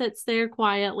she just sits there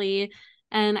quietly.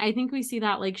 And I think we see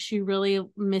that like she really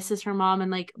misses her mom and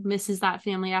like misses that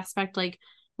family aspect, like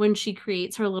when she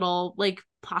creates her little like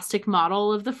plastic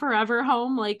model of the forever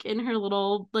home, like in her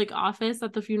little like office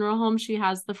at the funeral home. She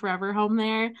has the forever home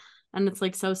there, and it's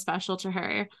like so special to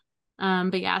her.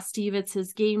 But yeah, Steve, it's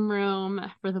his game room.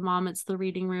 For the mom, it's the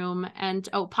reading room. And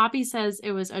Poppy says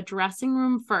it was a dressing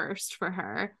room first for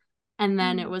her, and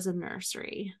then it was a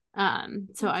nursery.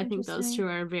 So I think those two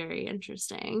are very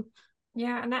interesting.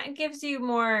 Yeah, and that gives you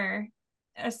more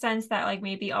a sense that like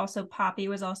maybe also Poppy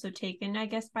was also taken, I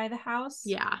guess, by the house.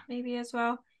 Yeah. Maybe as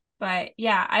well. But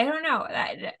yeah, I don't know.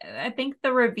 I think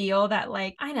the reveal that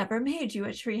like I never made you a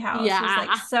treehouse was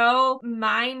like so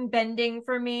mind-bending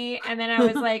for me. And then I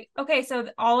was like, okay, so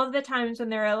all of the times when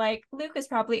they were like, Luke is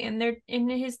probably in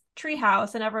his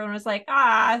treehouse, and everyone was like,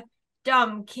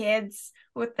 dumb kids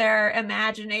with their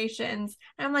imaginations.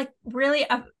 And I'm like, really?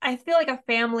 I feel like a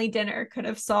family dinner could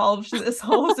have solved this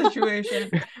whole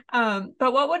situation. But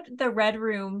what would the Red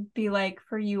Room be like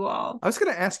for you all? I was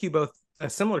going to ask you both a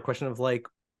similar question of like,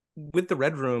 with the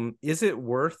Red Room, is it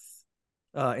worth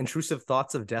intrusive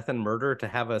thoughts of death and murder to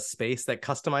have a space that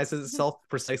customizes itself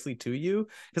precisely to you?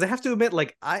 Because I have to admit,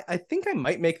 like, I think I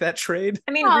might make that trade.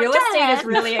 I mean, real estate is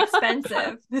really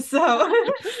expensive. So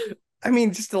I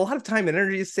mean, just a lot of time and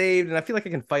energy is saved, and I feel like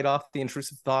I can fight off the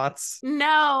intrusive thoughts.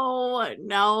 No.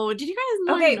 Did you guys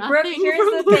know? Okay, Brooke,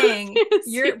 here's the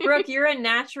thing. Brooke, you're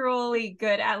naturally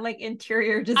good at like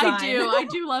interior design. I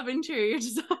do love interior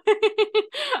design.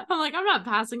 I'm like, I'm not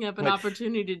passing up an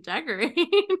opportunity to decorate.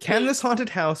 Can this haunted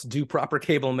house do proper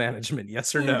cable management?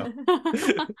 Yes or no?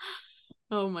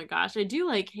 Oh my gosh, I do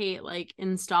like hate like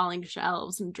installing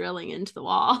shelves and drilling into the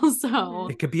wall. So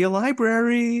it could be a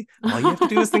library. All you have to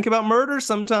do is think about murder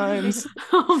sometimes.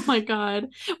 Oh my God.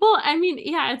 Well, I mean,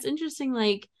 yeah, it's interesting.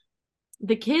 Like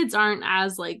the kids aren't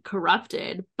as like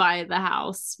corrupted by the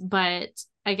house, but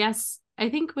I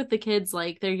think with the kids,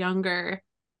 like they're younger,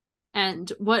 and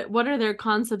what are their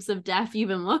concepts of death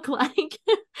even look like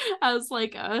as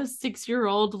like a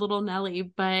 6-year-old little Nelly?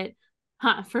 But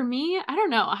for me, I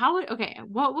don't know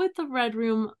what would the Red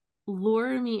Room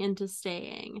lure me into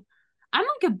staying? I'm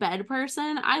like a bed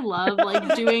person. I love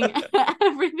like doing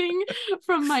everything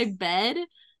from my bed.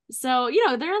 So,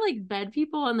 there are like bed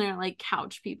people and there are like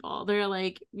couch people. They're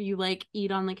like, you like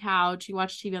eat on the couch, you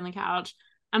watch TV on the couch.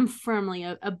 I'm firmly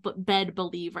a bed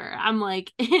believer. I'm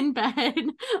like in bed,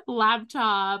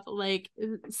 laptop, like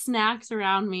snacks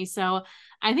around me. So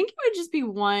I think it would just be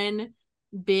one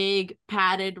big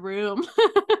padded room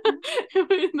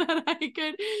that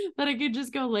I could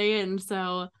just go lay in.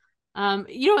 So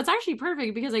it's actually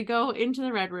perfect because I go into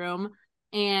the Red Room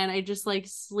and I just like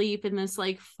sleep in this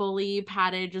like fully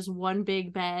padded, just one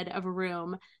big bed of a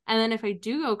room. And then if I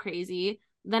do go crazy,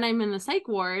 then I'm in the psych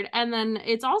ward, and then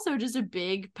it's also just a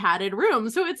big padded room.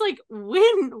 So it's like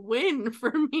win-win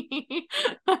for me.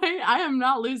 I am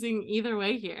not losing either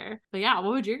way here. But yeah,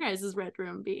 what would your guys' Red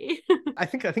Room be? I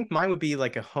think mine would be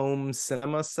like a home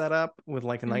cinema setup with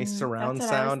like a nice surround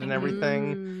sound and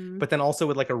everything, but then also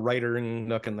with like a writing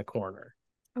nook in the corner.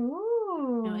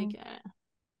 Ooh. I like it.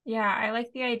 Yeah, I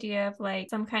like the idea of like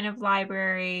some kind of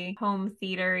library, home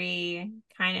theater-y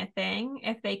kind of thing.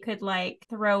 If they could like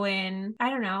throw in, I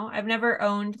don't know, I've never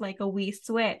owned like a Wii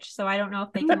Switch, so I don't know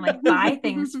if they can like buy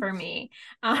things for me.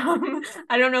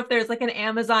 I don't know if there's like an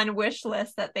Amazon wish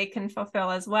list that they can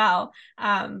fulfill as well.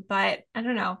 But I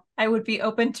don't know. I would be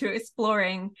open to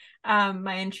exploring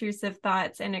my intrusive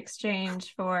thoughts in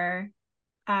exchange for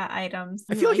items.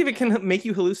 I feel like if it can make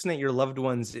you hallucinate your loved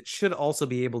ones, it should also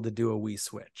be able to do a Wii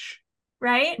Switch.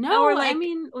 Right? No, or like, I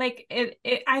mean, like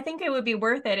I think it would be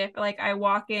worth it if like I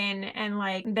walk in and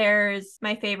like there's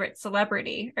my favorite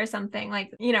celebrity or something.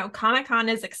 Like, Comic-Con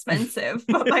is expensive,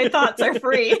 but my thoughts are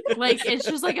free. Like it's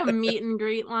just like a meet and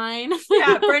greet line.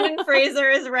 Yeah, Brendan Fraser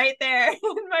is right there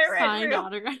in my Red Room.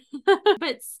 Autograph.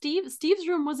 But Steve's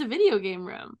room was a video game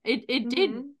room. It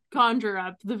did conjure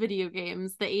up the video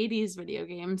games, the 80s video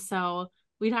games. So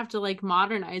we'd have to like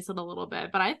modernize it a little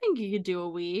bit, but I think you could do a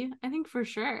Wii. I think for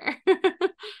sure.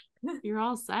 You're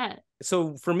all set.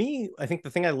 So for me, I think the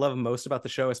thing I love most about the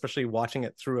show, especially watching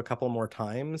it through a couple more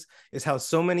times, is how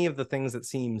so many of the things that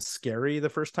seem scary the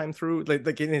first time through, like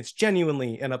it's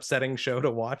genuinely an upsetting show to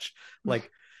watch.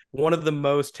 Like one of the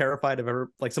most terrified I've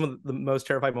ever, like some of the most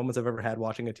terrified moments I've ever had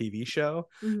watching a TV show.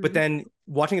 But then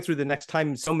watching it through the next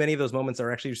time, so many of those moments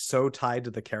are actually so tied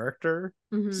to the character,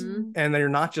 and they're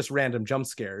not just random jump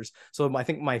scares. So I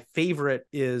think my favorite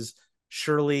is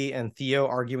Shirley and Theo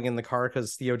arguing in the car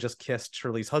because Theo just kissed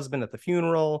Shirley's husband at the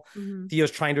funeral. Mm-hmm.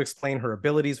 Theo's trying to explain her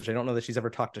abilities, which I don't know that she's ever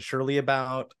talked to Shirley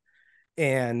about.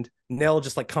 And Nell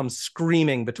just like comes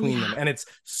screaming between them, and it's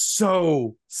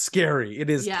so scary. It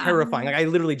is terrifying. Like I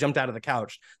literally jumped out of the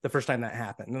couch the first time that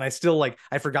happened, and I still like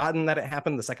I've forgotten that it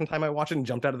happened the second time I watched it and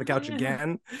jumped out of the couch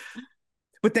again.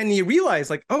 But then you realize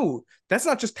like, oh, that's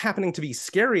not just happening to be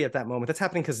scary at that moment. That's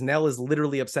happening because Nell is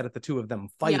literally upset at the two of them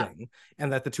fighting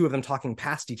and that the two of them talking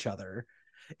past each other.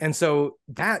 And so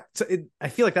I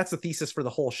feel like that's the thesis for the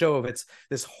whole show of it's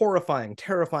this horrifying,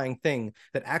 terrifying thing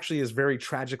that actually is very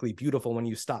tragically beautiful when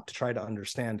you stop to try to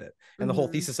understand it. And the whole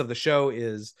thesis of the show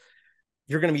is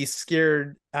you're going to be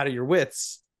scared out of your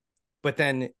wits, but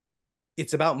then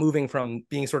it's about moving from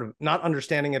being sort of not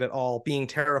understanding it at all, being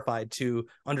terrified, to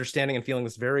understanding and feeling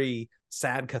this very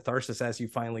sad catharsis as you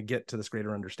finally get to this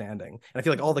greater understanding. And I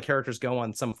feel like all the characters go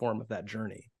on some form of that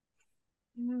journey.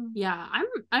 Yeah,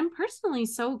 I'm personally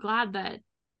so glad that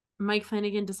Mike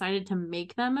Flanagan decided to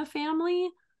make them a family,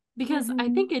 because I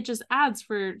think it just adds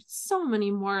for so many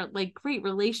more like great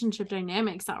relationship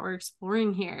dynamics that we're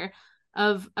exploring here,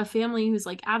 of a family who's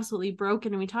like absolutely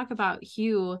broken. And we talk about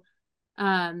Hugh,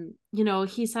 you know,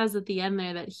 he says at the end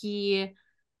there that he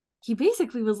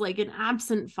basically was like an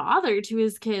absent father to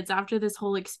his kids after this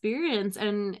whole experience,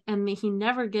 and he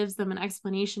never gives them an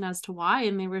explanation as to why,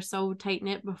 and they were so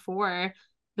tight-knit before,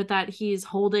 but that he's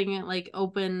holding it like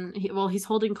open, he's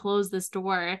holding closed this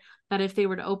door that if they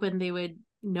were to open, they would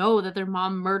know that their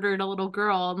mom murdered a little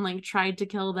girl and like tried to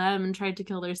kill them and tried to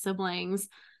kill their siblings,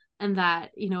 and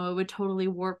that, you know, it would totally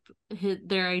warp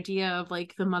their idea of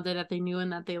like the mother that they knew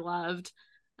and that they loved.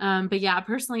 But yeah,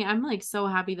 personally, I'm like so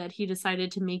happy that he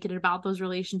decided to make it about those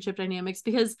relationship dynamics,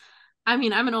 because I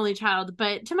mean, I'm an only child,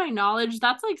 but to my knowledge,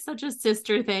 that's like such a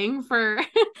sister thing for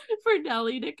for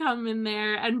Nellie to come in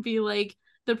there and be like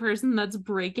the person that's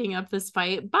breaking up this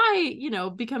fight by, you know,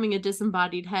 becoming a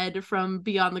disembodied head from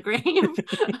beyond the grave.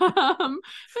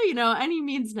 But you know, any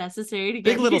means necessary to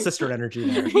get big little sister energy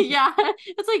there. Yeah,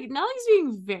 it's like Nellie's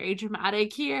being very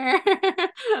dramatic here.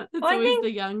 It's always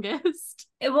the youngest.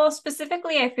 Well,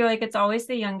 specifically, I feel like it's always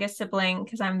the youngest sibling,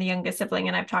 because I'm the youngest sibling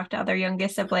and I've talked to other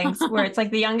youngest siblings, where it's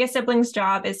like the youngest sibling's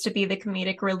job is to be the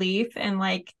comedic relief and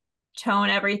like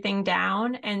tone everything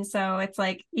down. And so it's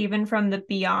like, even from the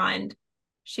beyond,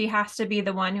 she has to be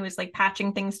the one who is like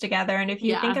patching things together. And if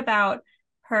you think about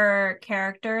her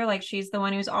character, like she's the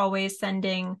one who's always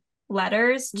sending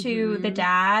letters to the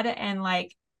dad and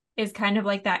like is kind of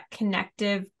like that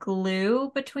connective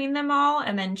glue between them all.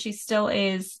 And then she still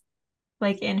is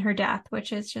like in her death,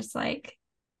 which is just like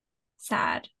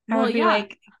sad. I would be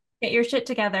like, get your shit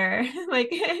together.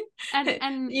 Like,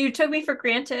 and you took me for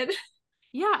granted.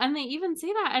 Yeah, and they even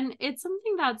say that, and it's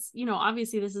something that's, you know,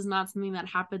 obviously this is not something that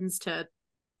happens to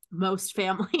most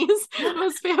families.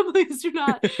 Most families do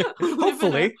not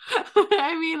hopefully.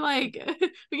 I mean, like,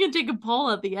 we can take a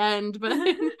poll at the end, but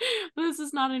this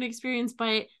is not an experience.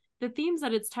 But the themes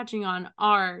that it's touching on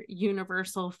are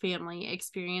universal family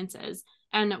experiences.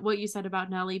 And what you said about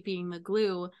Nellie being the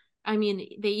glue, I mean,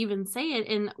 they even say it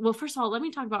in, well, first of all, let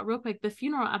me talk about real quick, the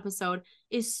funeral episode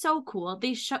is so cool.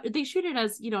 They shoot it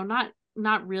as, you know,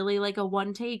 not really like a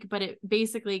one take, but it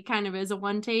basically kind of is a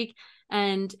one take,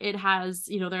 and it has,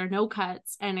 you know, there are no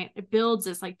cuts, and it builds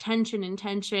this like tension,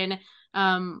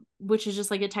 which is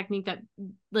just like a technique that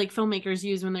like filmmakers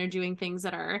use when they're doing things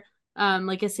that are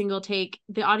like a single take.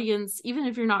 The audience, even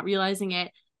if you're not realizing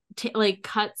it, like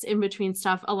cuts in between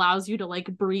stuff allows you to like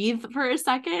breathe for a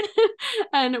second.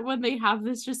 And when they have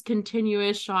this just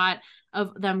continuous shot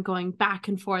of them going back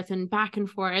and forth and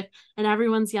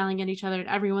everyone's yelling at each other and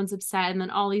everyone's upset, and then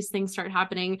all these things start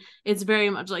happening, it's very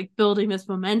much like building this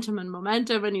momentum,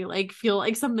 and you like feel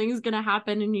like something's gonna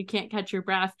happen and you can't catch your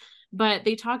breath. But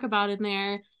they talk about in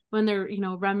there when they're, you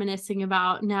know, reminiscing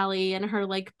about Nellie and her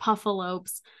like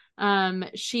puffalopes,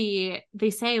 they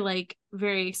say like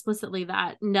very explicitly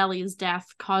that Nellie's death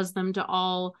caused them to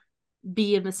all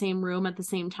be in the same room at the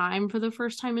same time for the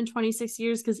first time in 26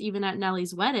 years, because even at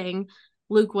Nellie's wedding,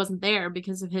 Luke wasn't there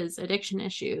because of his addiction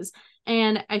issues.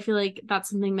 And I feel like that's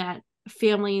something that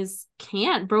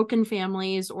broken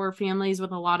families or families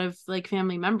with a lot of like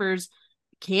family members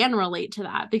can relate to,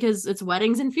 that because it's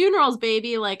weddings and funerals,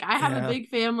 baby. Like I have a big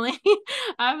family.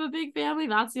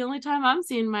 That's the only time I'm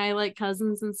seeing my like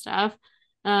cousins and stuff.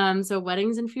 So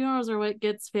weddings and funerals are what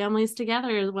gets families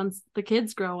together once the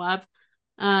kids grow up,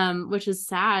 which is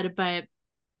sad. But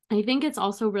I think it's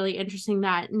also really interesting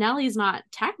that Nellie's not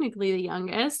technically the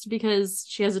youngest because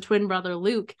she has a twin brother,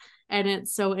 Luke, and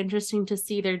it's so interesting to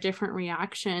see their different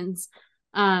reactions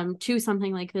to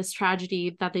something like this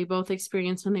tragedy that they both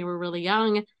experienced when they were really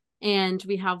young. And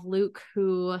we have Luke,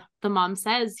 who the mom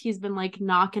says he's been like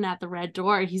knocking at the red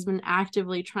door. He's been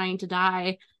actively trying to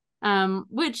die,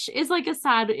 which is like a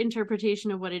sad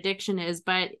interpretation of what addiction is.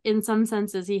 But in some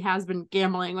senses, he has been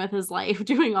gambling with his life,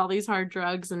 doing all these hard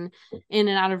drugs and in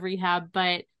and out of rehab.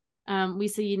 But we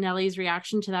see Nellie's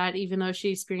reaction to that, even though she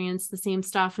experienced the same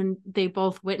stuff and they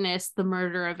both witnessed the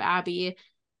murder of Abby.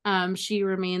 She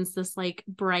remains this like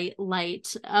bright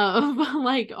light of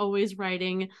like always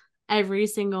writing every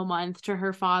single month to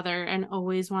her father and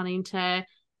always wanting to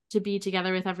be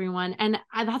together with everyone. And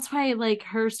that's why like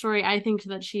her story, I think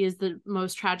that she is the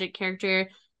most tragic character,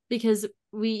 because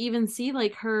we even see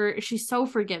like she's so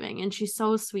forgiving and she's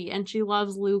so sweet and she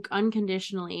loves Luke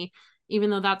unconditionally, even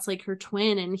though that's like her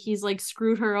twin and he's like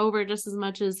screwed her over just as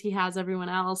much as he has everyone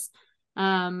else.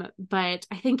 But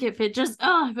I think if it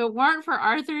weren't for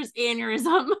Arthur's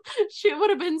aneurysm, she would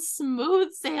have been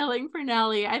smooth sailing for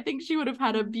Nellie. I think she would have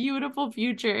had a beautiful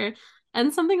future.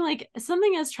 And something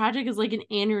as tragic as like an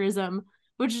aneurysm,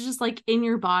 which is just like in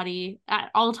your body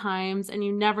at all times and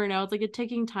you never know. It's like a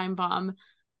ticking time bomb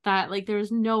that like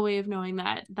there's no way of knowing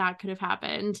that could have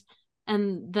happened.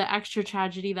 And the extra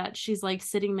tragedy that she's like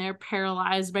sitting there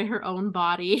paralyzed by her own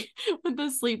body with the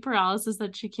sleep paralysis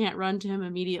that she can't run to him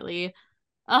immediately.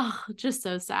 Oh, just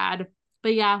so sad.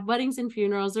 But yeah, weddings and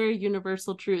funerals are a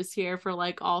universal truce here for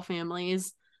like all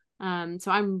families.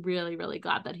 So I'm really, really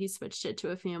glad that he switched it to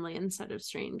a family instead of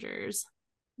strangers.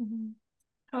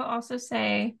 I'll also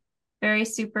say, very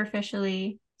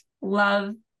superficially,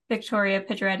 love Victoria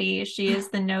Pedretti. She is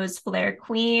the nose flare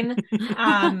queen.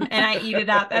 And I eat it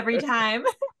up every time.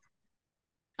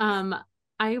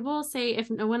 I will say, if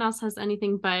no one else has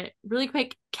anything, but really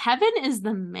quick, Kevin is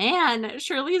the man.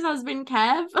 Shirley's husband,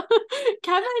 Kev.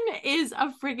 Kevin is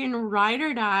a freaking ride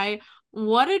or die.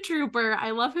 What a trooper.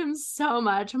 I love him so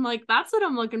much. I'm like, that's what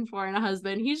I'm looking for in a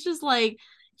husband. He's just like,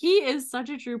 he is such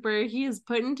a trooper. He is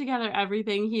putting together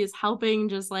everything. He is helping,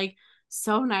 just like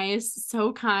so nice,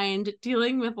 so kind,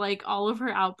 dealing with like all of her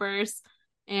outbursts.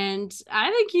 And I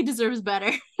think he deserves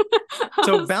better.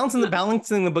 So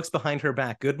balancing the books behind her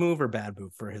back, good move or bad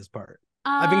move for his part?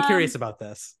 I've been curious about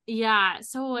this. Yeah.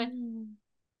 So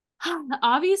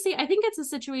obviously, I think it's a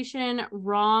situation,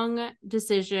 wrong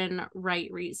decision, right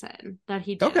reason that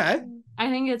he did. Okay. I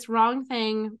think it's wrong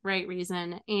thing, right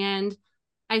reason. And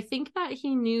I think that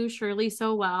he knew Shirley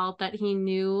so well that he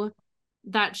knew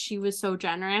that she was so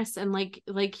generous, and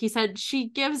like he said, she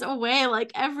gives away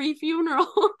like every funeral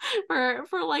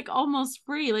for like almost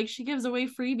free. Like she gives away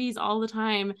freebies all the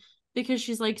time because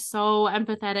she's like so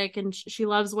empathetic and she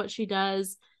loves what she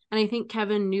does. And I think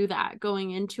Kevin knew that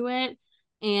going into it,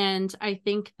 and I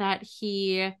think that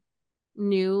he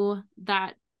knew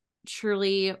that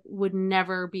Shirley would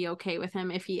never be okay with him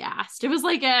if he asked. It was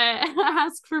like a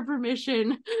ask for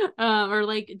permission, or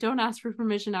like don't ask for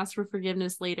permission, ask for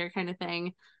forgiveness later kind of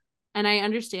thing. And I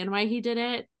understand why he did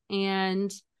it,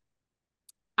 and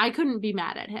I couldn't be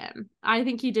mad at him. I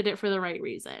think he did it for the right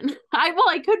reason.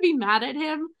 I could be mad at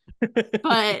him,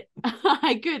 but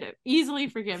I could easily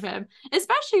forgive him,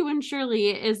 especially when Shirley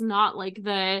is not like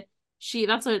that's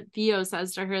what Theo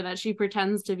says to her, that she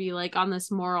pretends to be like on this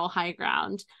moral high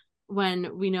ground,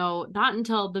 when we know not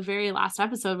until the very last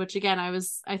episode, which again,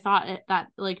 I thought that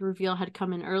like reveal had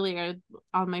come in earlier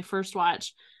on my first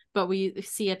watch, but we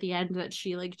see at the end that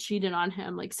she like cheated on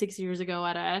him like 6 years ago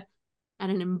at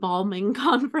an embalming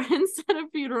conference, at a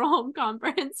funeral home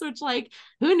conference, which like,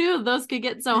 who knew those could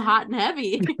get so hot and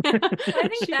heavy? I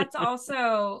think that's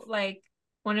also like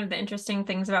one of the interesting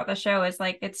things about the show is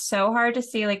like, it's so hard to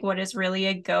see like what is really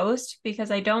a ghost,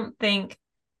 because I don't think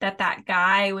that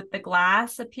guy with the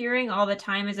glass appearing all the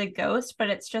time is a ghost, but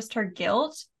it's just her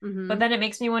guilt. But then it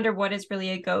makes me wonder what is really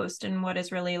a ghost and what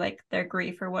is really like their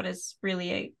grief, or what is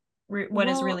really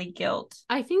is really guilt.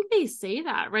 I think they say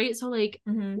that, right? So like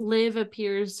Liv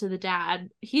appears to the dad.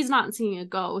 He's not seeing a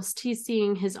ghost. He's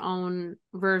seeing his own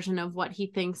version of what he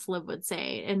thinks Liv would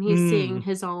say. And he's seeing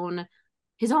his own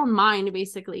mind,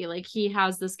 basically. Like he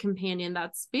has this companion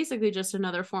that's basically just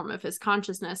another form of his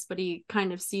consciousness, but he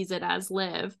kind of sees it as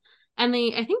Liv. And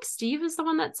I think Steve is the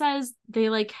one that says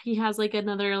he has like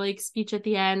another like speech at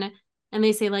the end, and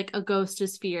they say like a ghost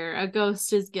is fear, a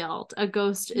ghost is guilt, a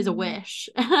ghost is a wish.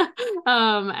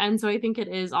 And so I think it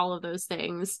is all of those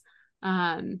things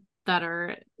that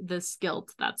are this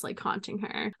guilt that's like haunting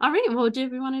her. All right, well, do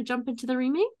we want to jump into the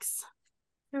remakes?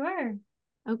 Sure.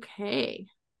 Okay.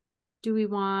 Do we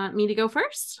want me to go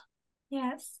first?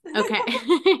 Yes. Okay.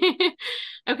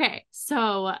 Okay.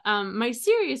 So my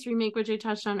serious remake, which I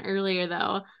touched on earlier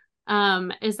though,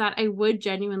 is that I would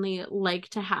genuinely like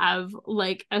to have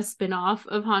like a spin-off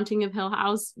of Haunting of Hill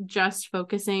House, just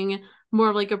focusing more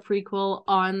of like a prequel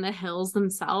on the Hills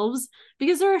themselves,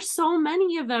 because there are so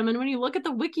many of them. And when you look at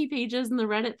the wiki pages and the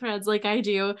Reddit threads like I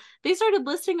do, they started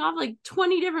listing off like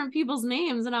 20 different people's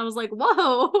names, and I was like,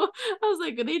 whoa. I was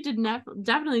like, they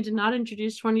definitely did not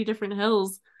introduce 20 different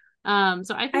hills.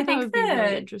 So I think that would be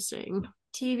really interesting.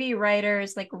 TV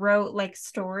writers like wrote like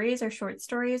stories or short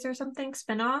stories or something,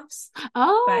 spin-offs.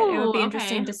 Oh, but it would be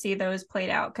interesting to see those played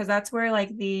out, because that's where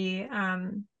like the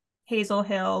Hazel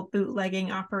Hill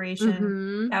bootlegging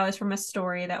operation, that was from a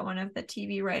story that one of the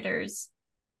TV writers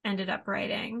ended up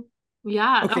writing.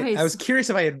 Yeah. Okay. I was curious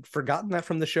if I had forgotten that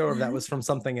from the show or if that was from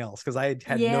something else, because I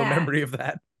had no memory of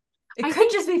that. It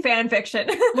could just be fan fiction.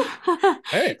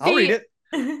 Hey, I'll read it.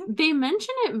 They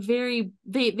mention it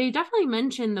they definitely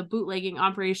mention the bootlegging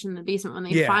operation in the basement when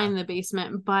they find the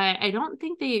basement, but I don't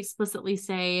think they explicitly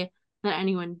say that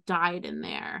anyone died in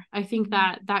there. I think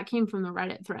that came from the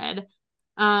Reddit thread.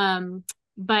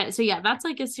 But so yeah, that's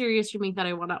like a serious remake that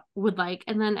I would like.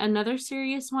 And then another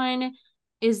serious one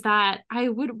is that I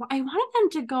wanted them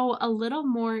to go a little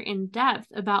more in depth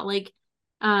about like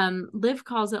Liv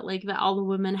calls it like that all the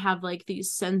women have like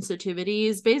these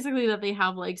sensitivities, basically that they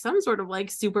have like some sort of like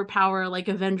superpower, like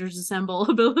Avengers Assemble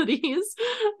abilities.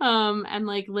 And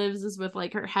like Liv's is with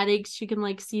like her headaches, she can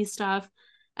like see stuff.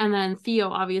 And then Theo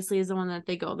obviously is the one that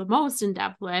they go the most in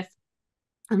depth with,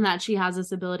 and that she has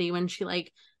this ability when she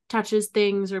like touches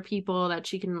things or people that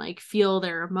she can like feel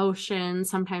their emotions.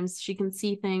 Sometimes she can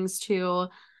see things too.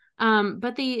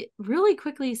 But they really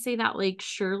quickly say that like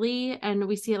Shirley, and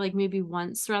we see it like maybe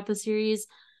once throughout the series,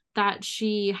 that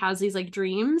she has these like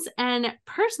dreams. And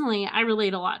personally, I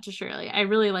relate a lot to Shirley. I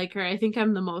really like her. I think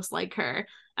I'm the most like her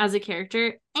as a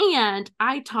character. And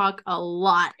I talk a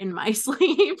lot in my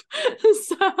sleep.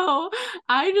 So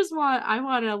I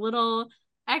want a little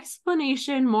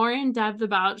explanation more in depth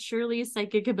about Shirley's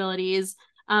psychic abilities.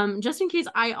 Just in case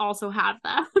I also have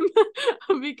them,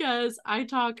 because I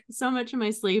talk so much in my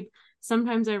sleep.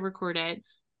 Sometimes I record it,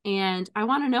 and I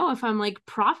want to know if I'm like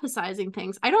prophesizing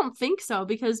things. I don't think so,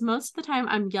 because most of the time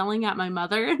I'm yelling at my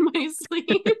mother in my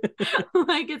sleep.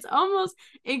 Like it's almost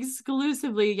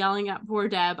exclusively yelling at poor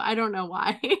Deb. I don't know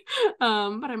why.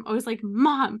 But I'm always like,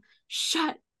 Mom,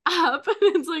 shut up.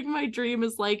 And it's like my dream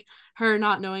is like her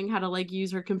not knowing how to like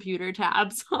use her computer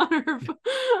tabs on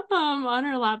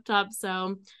her laptop.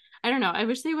 So I don't know. I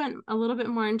wish they went a little bit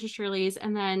more into Shirley's.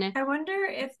 And then I wonder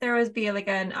if there was be like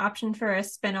an option for a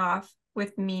spin-off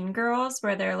with Mean Girls,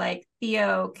 where they're like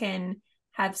Theo can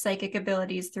have psychic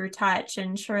abilities through touch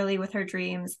and Shirley with her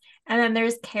dreams. And then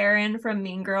there's Karen from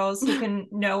Mean Girls who can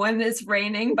know when it's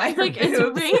raining by her like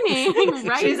boobs. It's raining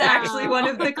right She's now. actually one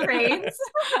of the cranes.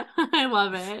 I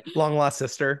love it. Long lost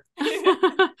sister.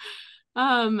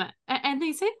 And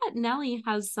they say that Nellie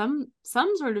has some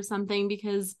sort of something,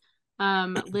 because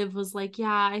Liv was like,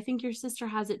 yeah, I think your sister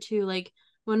has it too. Like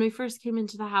when we first came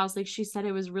into the house, like she said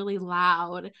it was really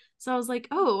loud. So I was like,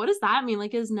 oh, what does that mean?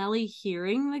 Like, is Nellie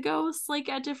hearing the ghosts like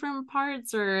at different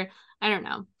parts, or I don't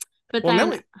know. But well,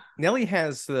 then Nellie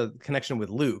has the connection with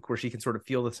Luke, where she can sort of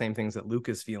feel the same things that Luke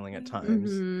is feeling at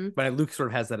times. But Luke sort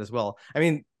of has that as well. I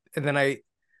mean, and then I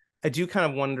do kind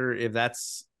of wonder if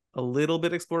that's a little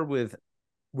bit explored with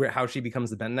how she becomes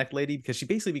the bent neck lady, because she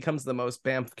basically becomes the most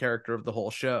Banff character of the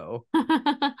whole show.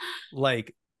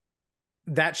 Like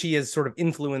that she is sort of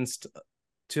influenced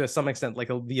to some extent, like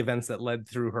the events that led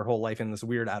through her whole life in this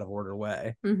weird out of order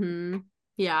way.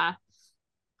 Yeah.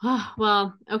 Oh,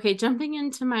 well, okay, jumping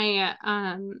into my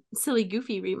silly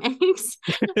goofy remakes.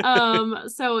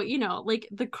 So you know, like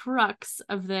the crux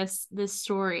of this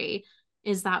story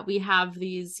is that we have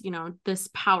these, you know, this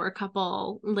power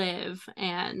couple, Liv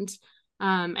and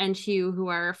Hugh, who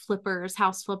are flippers,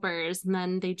 house flippers, and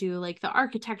then they do like the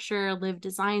architecture. Liv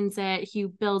designs it, Hugh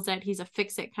builds it. He's a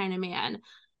fix-it kind of man.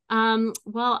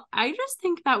 Well, I just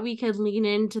think that we could lean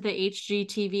into the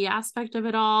HGTV aspect of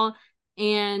it all,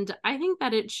 and I think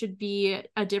that it should be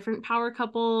a different power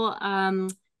couple.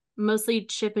 Mostly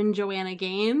Chip and Joanna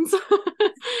Gaines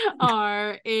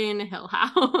are in Hill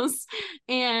House,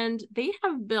 and they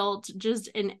have built just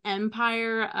an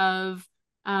empire of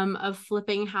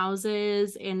flipping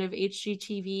houses and of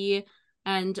HGTV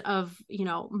and of, you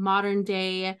know, modern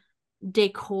day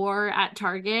decor at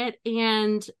Target.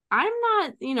 And I'm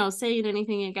not, you know, saying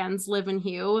anything against Liv and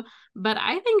Hugh, but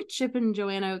I think Chip and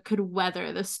Joanna could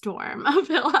weather the storm of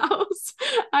Hill House.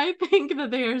 I think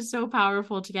that they are so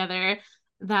powerful together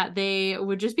that they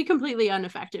would just be completely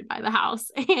unaffected by the house,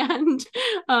 and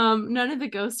none of the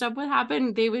ghost stuff would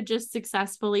happen. They would just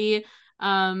successfully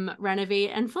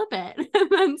renovate and flip it and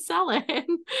then sell it.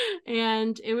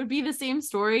 And it would be the same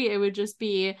story. It would just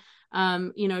be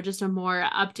just a more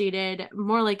updated,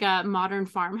 more like a modern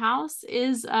farmhouse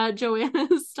is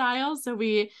Joanna's style. So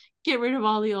we get rid of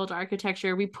all the old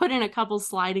architecture. We put in a couple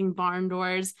sliding barn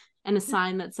doors and a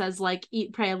sign that says like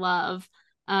eat, pray, love.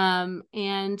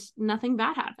 And nothing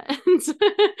bad happens.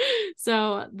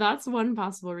 So that's one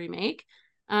possible remake.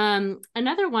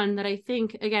 Another one that I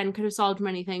think, again, could have solved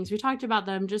many things. We talked about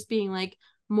them just being like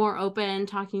more open,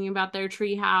 talking about their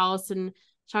tree house and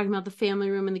talking about the family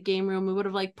room and the game room. We would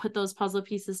have like put those puzzle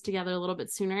pieces together a little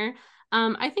bit sooner.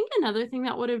 I think another thing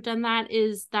that would have done that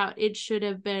is that it should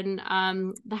have been,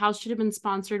 the house should have been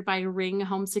sponsored by Ring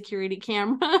home security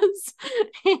cameras.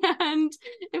 And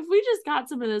if we just got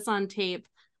some of this on tape,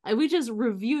 we just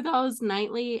review those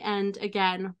nightly. And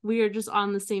again, we are just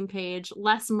on the same page.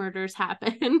 Less murders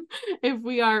happen if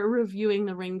we are reviewing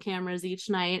the Ring cameras each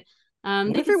night.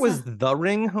 What if it was the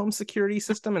Ring home security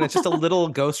system and it's just a little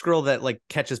ghost girl that like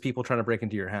catches people trying to break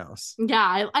into your house? Yeah,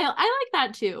 I like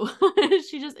that too.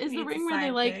 She just is the Ring where they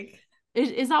like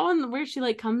is that one where she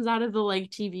like comes out of the like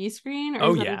TV screen?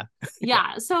 Or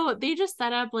yeah. So they just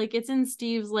set up like it's in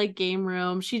Steve's like game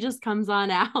room. She just comes on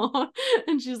out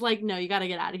and she's like, no, you got to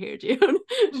get out of here, dude.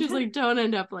 She's like, don't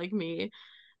end up like me.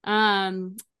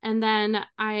 And then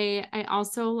I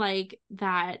also like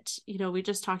that, we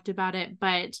just talked about it,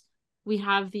 but we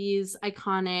have these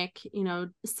iconic,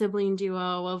 sibling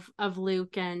duo of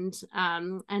Luke and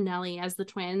Nellie as the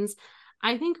twins.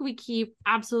 I think we keep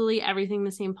absolutely everything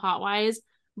the same plot wise,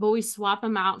 but we swap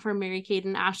them out for Mary-Kate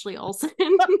and Ashley Olsen.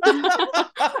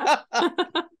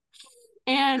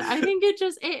 And I think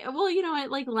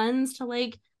it like lends to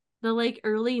like the like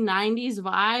early 90s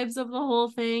vibes of the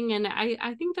whole thing. And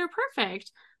I think they're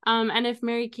perfect. And if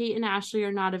Mary-Kate and Ashley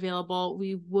are not available,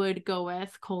 we would go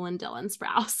with Cole and Dylan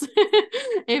Sprouse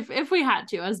if we had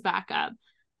to as backup.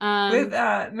 With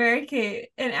Mary-Kate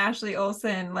and Ashley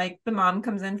Olsen, like the mom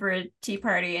comes in for a tea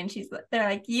party and they're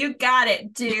like, you got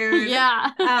it, dude. Yeah.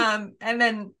 And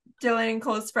then Dylan and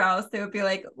Cole Sprouse, they would be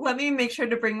like, let me make sure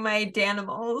to bring my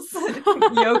Danimals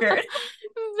yogurt.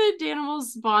 The Danimals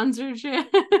sponsorship.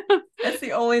 That's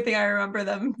the only thing I remember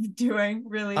them doing,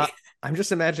 really. I'm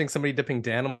just imagining somebody dipping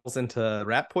Danimals into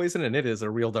rat poison, and it is a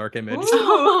real dark image. Ooh.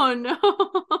 Oh no.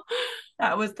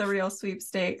 That was the real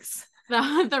sweepstakes.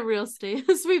 The real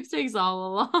sweepstakes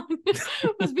all along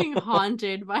was being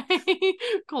haunted by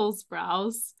Cole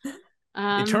Sprouse.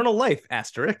 Eternal life,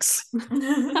 asterix.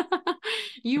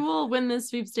 You will win this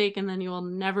sweepstake and then you will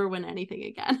never win anything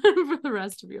again for the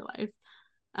rest of your life.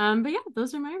 But yeah,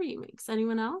 those are my remakes.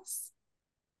 Anyone else?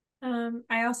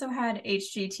 I also had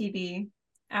HGTV.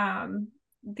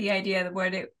 The idea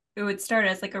that it would start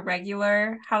as like a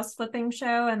regular house flipping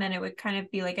show, and then it would kind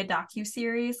of be like a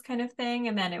docu-series kind of thing,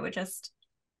 and then it would just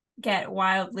get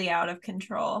wildly out of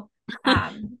control.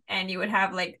 And you would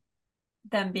have like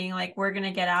them being like, we're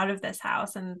gonna get out of this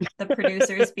house, and the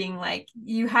producers being like,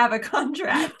 you have a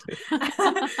contract.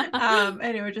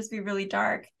 And it would just be really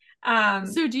dark.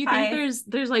 So do you think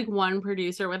there's like one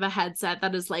producer with a headset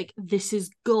that is like, this is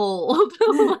gold?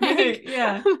 Like,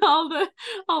 yeah,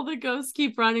 all the ghosts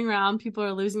keep running around, people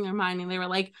are losing their mind, and they were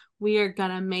like, we are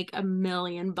gonna make $1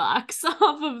 million off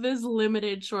of this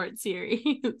limited short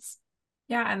series.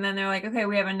 Yeah, and then they're like, okay,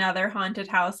 we have another haunted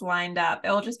house lined up.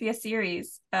 It'll just be a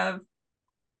series of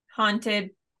haunted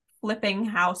flipping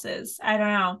houses. I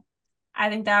don't know. I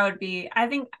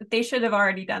think they should have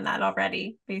already done that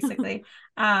already, basically.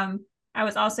 I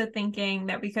was also thinking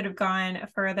that we could have gone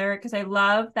further, because I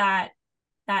love that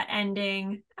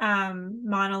ending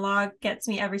monologue gets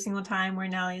me every single time, where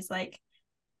Nellie's like,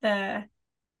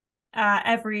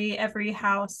 every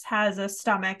house has a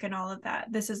stomach and all of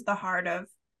that. This is the heart of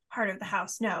the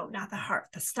house. No, not the heart,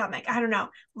 the stomach. I don't know.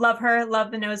 Love her,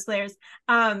 love the nose flares.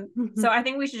 So I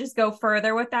think we should just go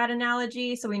further with that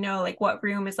analogy, so we know like what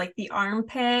room is like the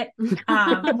armpit. We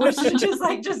should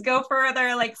just go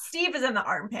further. Like Steve is in the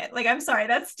armpit. Like, I'm sorry,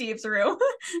 that's Steve's room.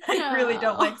 I really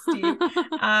don't like Steve.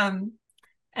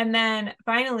 And then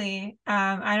finally,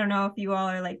 I don't know if you all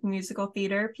are like musical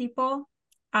theater people,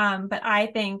 but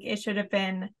I think it should have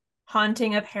been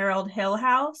Haunting of Harold Hill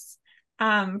House.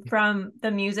 From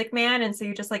The Music Man. And so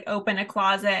you just like open a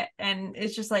closet and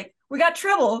it's just like, we got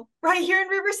trouble right here in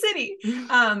River City.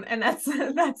 And that's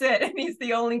it. And he's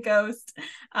the only ghost.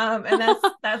 And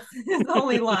that's his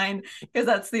only line, because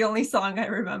that's the only song I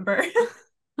remember.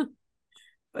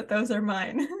 But those are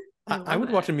mine. I would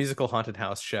watch a musical haunted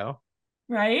house show.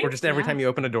 Right? Or just every time you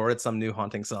open a door, it's some new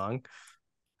haunting song.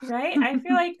 Right? I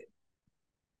feel like,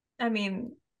 I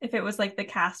mean, if it was like the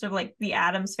cast of like the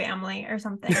Addams Family or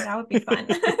something. That would be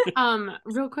fun.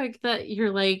 Real quick, that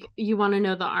you're like, you want to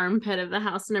know the armpit of the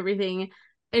house and everything.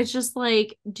 It's just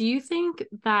like, do you think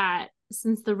that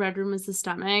since the red room is the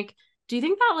stomach, do you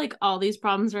think that like all these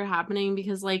problems are happening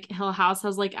because like Hill House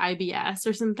has like IBS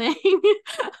or something?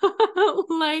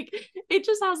 Like it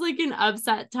just has like an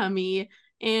upset tummy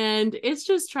and it's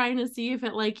just trying to see if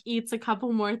it like eats a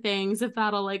couple more things, if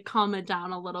that'll like calm it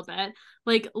down a little bit.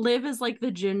 Like Liv is like the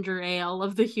ginger ale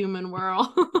of the human world.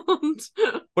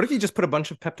 What if you just put a bunch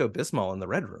of Pepto-Bismol in the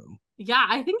red room? Yeah,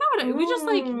 I think that would, we just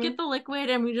like get the liquid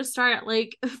and we just start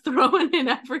like throwing it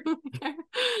everywhere.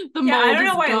 The mold I don't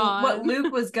know gone. what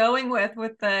Luke was going with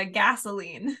the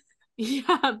gasoline. Yeah,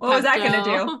 what was that gonna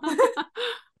do?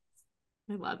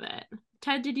 I love it.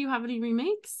 Ted, did you have any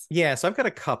remakes? Yeah, so I've got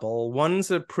a couple.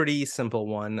 One's a pretty simple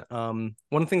one. One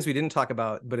of the things we didn't talk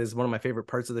about, but is one of my favorite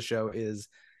parts of the show, is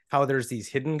how there's these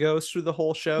hidden ghosts through the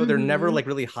whole show. They're never like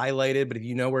really highlighted, but if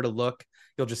you know where to look,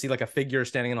 you'll just see like a figure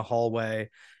standing in a hallway,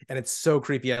 and it's so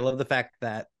creepy. I love the fact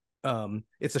that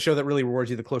it's a show that really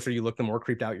rewards you. The closer you look, the more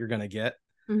creeped out you're gonna get.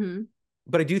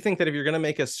 But I do think that if you're gonna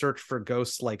make a search for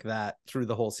ghosts like that through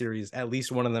the whole series, at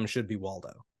least one of them should be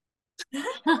Waldo.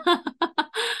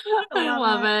 I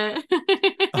love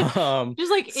it.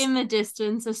 Just like in the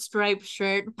distance, a striped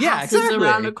shirt passes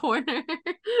around a corner.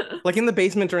 Like in the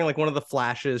basement during like one of the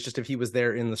flashes, just if he was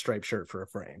there in the striped shirt for a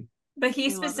frame. But he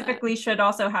specifically should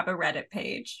also have a Reddit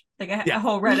page, like a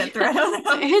whole Reddit thread on him.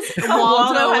 It's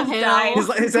Waldo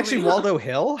Hill. It's actually Waldo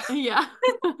Hill. Yeah.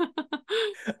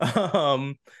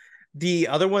 The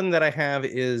other one that I have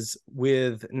is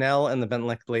with Nell and the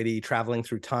Bentleck lady traveling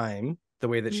through time the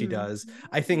way that she does.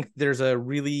 I think there's a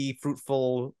really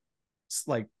fruitful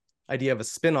like idea of a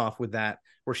spin-off with that,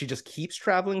 where she just keeps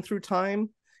traveling through time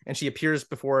and she appears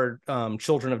before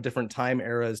children of different time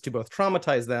eras to both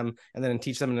traumatize them and then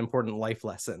teach them an important life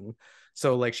lesson.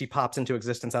 So like she pops into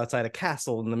existence outside a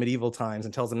castle in the medieval times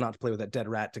and tells them not to play with that dead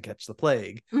rat to catch the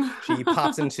plague. She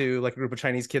pops into like a group of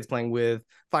Chinese kids playing with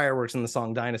fireworks in the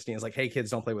Song Dynasty and is like, hey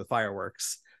kids, don't play with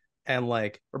fireworks. And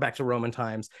like we're back to Roman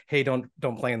times, hey, don't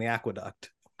play in the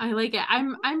aqueduct. I like it.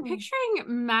 I'm picturing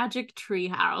Magic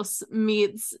Treehouse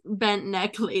meets Bent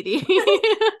Neck Lady.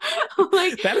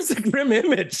 Like that is a grim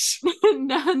image.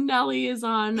 Nellie is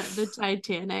on the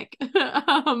Titanic.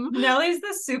 Nellie's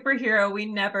the superhero we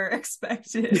never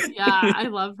expected. Yeah, I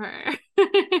love her.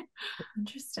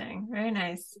 Interesting. Very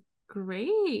nice.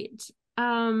 Great.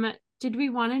 Did we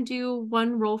want to do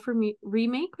one roll for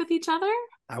remake with each other?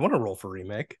 I want to roll for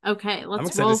remake. Okay, let's. I'm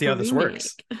excited to see how this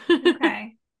works.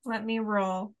 Okay, let me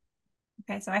roll.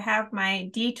 Okay, so I have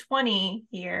my D20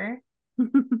 here.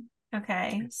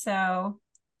 Okay, so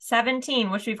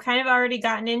 17, which we've kind of already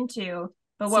gotten into.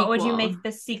 But what would you make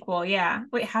the sequel? Yeah.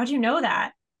 Wait, how'd you know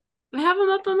that? I have them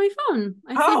up on my phone.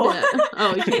 I saved it.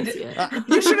 Oh, you can't see it.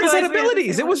 You should have said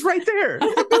abilities. It was right there.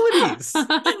 Abilities.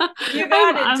 You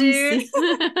got it,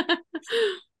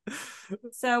 dude.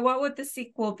 So what would the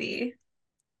sequel be?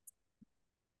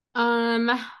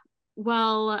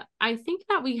 Well, I think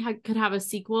that we could have a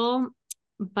sequel,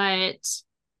 but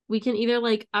we can either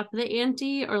like up the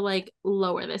ante or like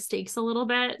lower the stakes a little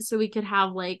bit. So we could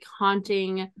have like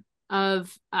Haunting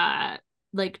of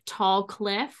like Tall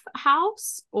Cliff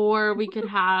House, or we could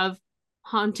have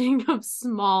Haunting of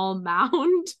Small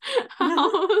Mound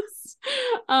House.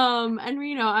 And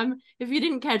you know, if you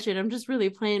didn't catch it, I'm just really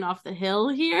playing off the hill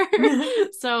here.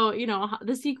 So, you know,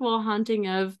 the sequel, Haunting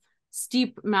of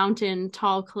Steep Mountain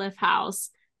Tall Cliff House,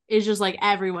 is just like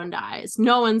everyone dies,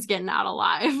 no one's getting out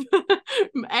alive.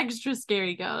 Extra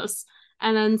scary ghosts.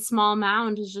 And then Small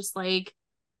Mound is just like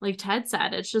Ted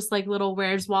said, it's just like little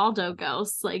Where's Waldo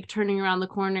ghosts like turning around the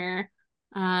corner.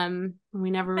 We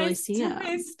never really see him.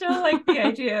 I still like the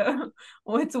idea.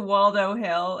 It's Waldo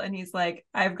Hill, and he's like,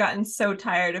 I've gotten so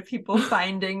tired of people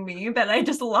finding me that I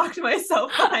just locked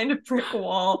myself behind a brick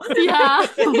wall. Yeah.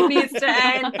 It needs to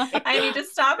end. I need to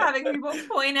stop having people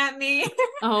point at me.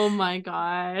 Oh my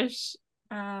gosh.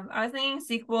 I was thinking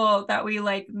sequel that we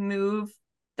like move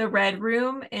the red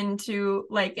room into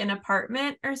like an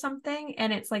apartment or something,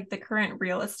 and it's like the current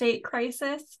real estate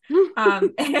crisis.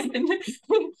 And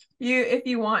if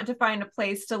you want to find a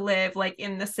place to live like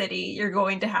in the city, you're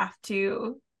going to have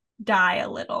to die a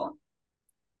little.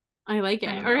 I like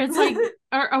it. Or it's like,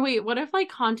 or wait, what if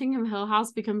like Haunting of Hill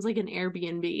House becomes like an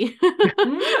Airbnb?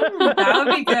 That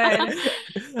would be good.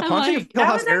 Haunting of Hill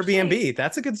House Airbnb.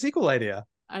 That's a good sequel idea.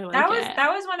 I like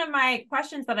that was one of my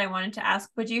questions that I wanted to ask.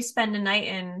 Would you spend a night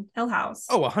in Hill House?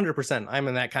 Oh, 100%. I'm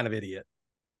that kind of idiot.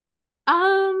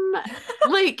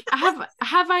 Like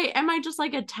am I just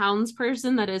like a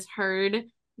townsperson that has heard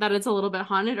that it's a little bit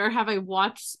haunted, or have I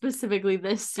watched specifically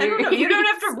this series? I don't know. You don't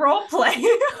have to role play.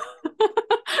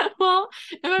 Well,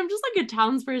 if I'm just like a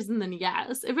townsperson, then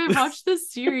yes. If I watch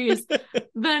this series,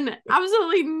 then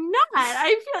absolutely not.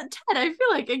 I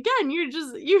feel like, again,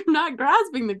 you're not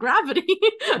grasping the gravity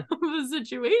of the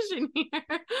situation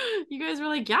here. You guys were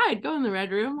like, yeah, I'd go in the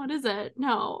red room. What is it?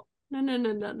 No.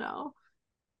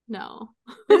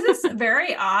 This is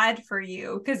very odd for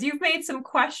you because you've made some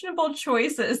questionable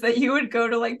choices that you would go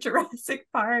to like Jurassic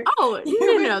Park. Oh,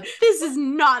 no. This is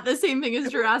not the same thing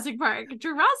as Jurassic Park.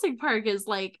 Jurassic Park is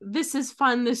like, this is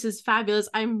fun. This is fabulous.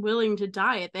 I'm willing to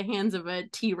die at the hands of a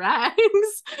T-Rex.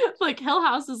 Like Hill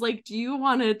House is like, do you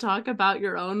want to talk about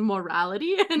your own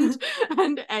morality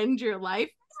and end your life?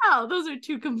 No, those are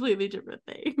two completely different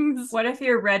things. What if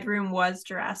your red room was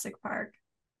Jurassic Park?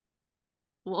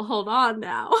 Well, hold on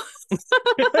now.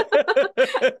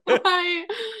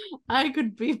 I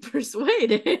could be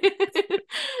persuaded.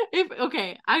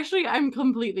 Actually, I'm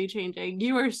completely changing.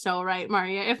 You are so right,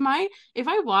 Marriya. If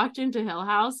I walked into Hill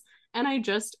House and I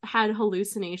just had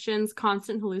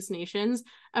constant hallucinations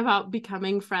about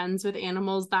becoming friends with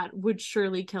animals that would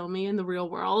surely kill me in the real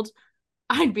world,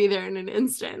 I'd be there in an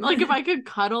instant. Like if I could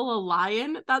cuddle a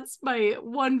lion, that's my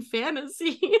one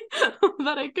fantasy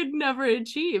that I could never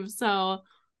achieve. So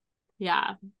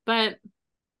yeah, but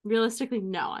realistically,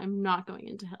 no, I'm not going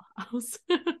into Hill House.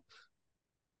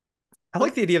 I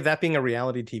like the idea of that being a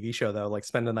reality TV show, though. Like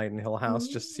spend a night in Hill House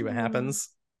just to see what happens.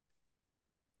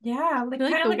 Yeah, like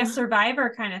kind of like a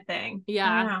Survivor kind of thing.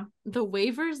 Yeah, the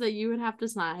waivers that you would have to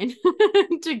sign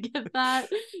to get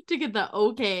the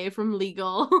okay from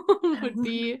legal would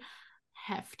be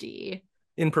hefty.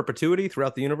 In perpetuity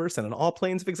throughout the universe and in all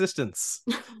planes of existence.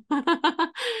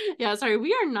 Yeah, sorry,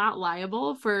 we are not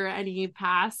liable for any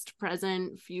past,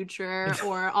 present, future,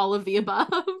 or all of the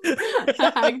above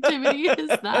activities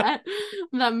that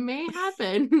may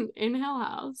happen in Hill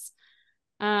House.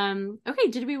 Okay,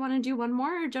 did we want to do one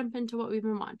more or jump into what we've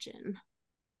been watching?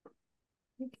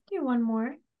 We could do one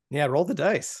more. Yeah, roll the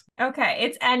dice. Okay,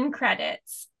 it's end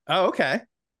credits. Oh, okay.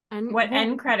 And what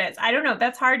end credits? I don't know.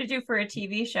 That's hard to do for a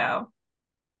TV show.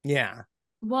 Yeah.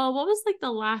 Well, what was like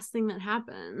the last thing that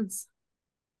happens?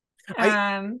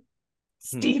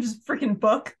 Steve's freaking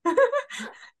book.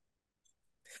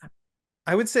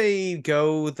 I would say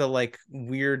go the like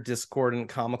weird, discordant,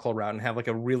 comical route and have like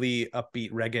a really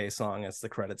upbeat reggae song as the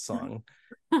credits song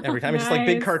every time. Nice. It's just like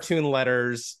big cartoon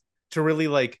letters to really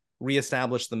like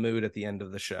reestablish the mood at the end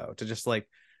of the show. To just like,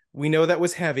 we know that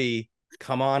was heavy.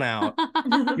 Come on out.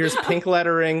 Here's pink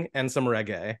lettering and some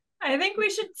reggae. I think we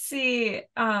should see,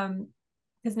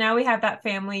 because now we have that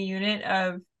family unit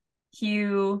of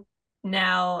Hugh,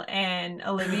 Nell, and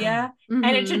Olivia, and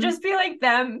it should just be like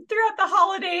them throughout the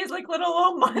holidays, like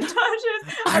little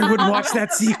montages. I would watch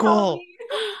that sequel.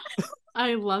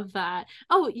 I love that.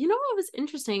 Oh, you know what was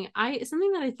interesting?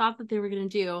 Something that I thought that they were gonna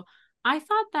do. I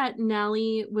thought that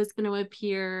Nellie was going to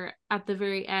appear at the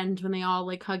very end when they all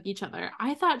like hug each other.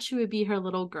 I thought she would be her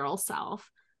little girl self,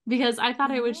 because I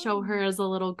thought it would show her as a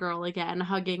little girl again,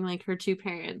 hugging like her two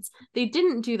parents. They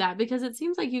didn't do that because it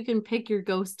seems like you can pick your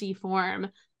ghosty form.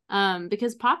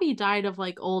 Because Poppy died of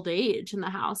like old age in the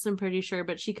house, I'm pretty sure,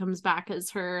 but she comes back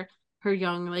as her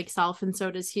young like self, and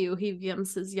so does Hugh. He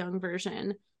becomes his young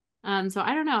version. So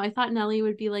I don't know. I thought Nellie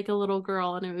would be like a little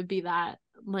girl, and it would be that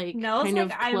like Nell's kind like,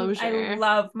 of closure. I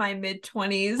love my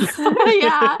mid-20s.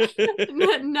 Yeah.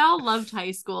 Nell loved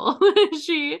high school.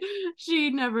 She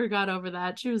never got over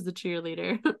that. She was the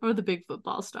cheerleader or the big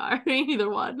football star, either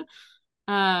one.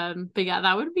 But yeah,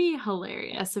 that would be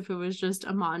hilarious if it was just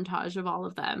a montage of all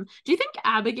of them. Do you think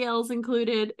Abigail's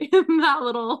included in that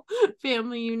little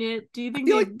family unit? Do you think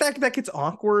I feel like that gets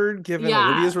awkward given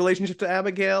Olivia's relationship to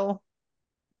Abigail?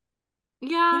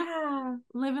 Yeah.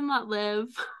 Live and let live.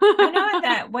 I know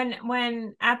that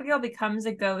when Abigail becomes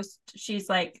a ghost, she's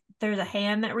like, there's a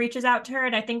hand that reaches out to her,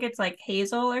 and I think it's like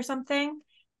Hazel or something.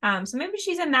 So maybe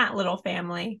she's in that little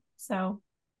family. So,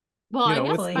 well, I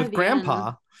guess with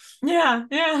Grandpa. Yeah.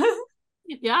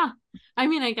 Yeah. I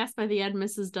mean, I guess by the end,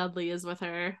 Mrs. Dudley is with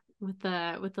her with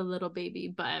the little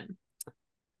baby, but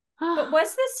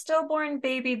was this stillborn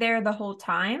baby there the whole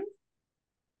time?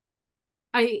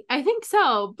 I think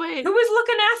so, but who was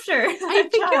looking after? I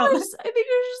think it was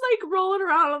just like rolling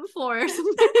around on the floor or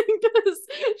something, because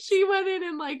she went in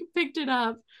and like picked it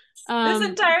up. This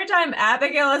entire time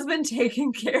Abigail has been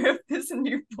taking care of this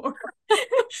newborn.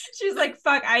 She's like,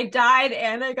 fuck, I died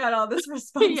and I got all this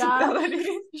responsibility.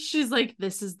 Yeah. She's like,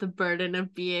 this is the burden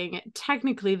of being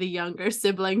technically the younger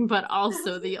sibling, but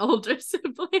also the older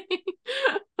sibling.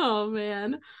 Oh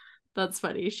man. That's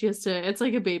funny. She has to, it's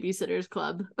like a babysitter's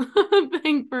club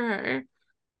thing for her.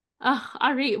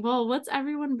 All right. Well, what's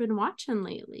everyone been watching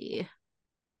lately?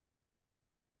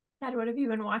 Dad, what have you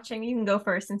been watching? You can go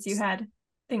first since you had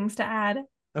things to add.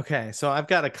 Okay, so I've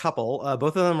got a couple.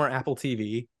 Both of them are Apple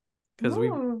TV because we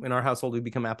Ooh. in our household we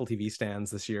become Apple TV stands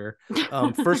this year.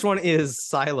 First one is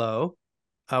Silo,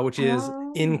 which is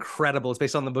Oh. incredible. It's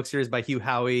based on the book series by Hugh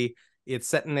Howey. It's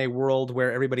set in a world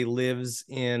where everybody lives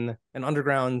in an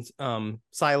underground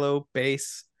silo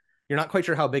base. You're not quite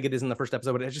sure how big it is in the first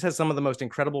episode, but it just has some of the most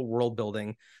incredible world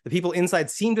building. The people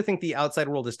inside seem to think the outside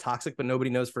world is toxic, but nobody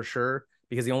knows for sure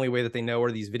because the only way that they know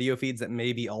are these video feeds that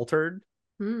may be altered.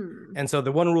 And so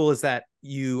the one rule is that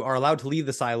you are allowed to leave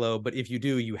the silo, but if you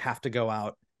do, you have to go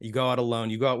out. You go out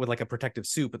alone. You go out with like a protective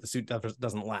suit, but the suit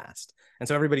doesn't last. And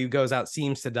so everybody who goes out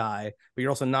seems to die, but you're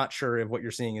also not sure if what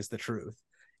you're seeing is the truth.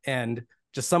 And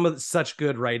just some of such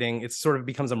good writing. It sort of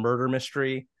becomes a murder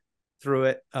mystery through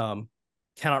it.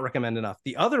 Cannot recommend enough.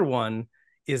 The other one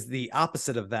is the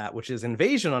opposite of that, which is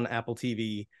Invasion on Apple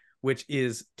TV, which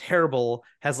is terrible,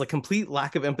 has a complete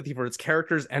lack of empathy for its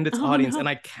characters and its audience. No. And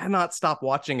I cannot stop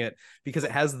watching it because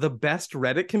it has the best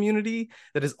Reddit community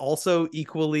that is also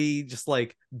equally just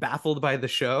like baffled by the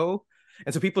show.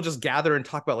 And so people just gather and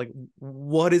talk about like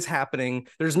what is happening.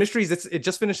 There's mysteries. It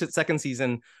just finished its second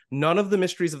season. None of the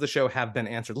mysteries of the show have been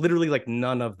answered. Literally like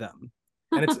none of them.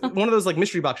 And it's one of those like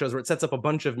mystery box shows where it sets up a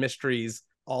bunch of mysteries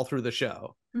all through the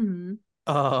show.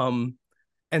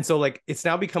 And so like it's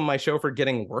now become my show for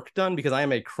getting work done because I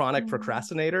am a chronic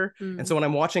procrastinator. And so when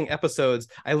I'm watching episodes,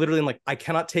 I literally am like, I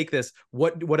cannot take this.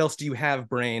 What else do you have,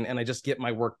 brain? And I just get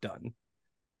my work done.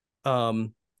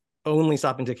 Only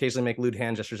stopping to occasionally make lewd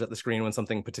hand gestures at the screen when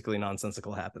something particularly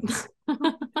nonsensical happens.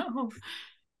 Oh.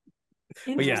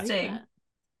 Interesting. Yeah,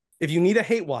 if you need a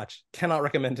hate watch, cannot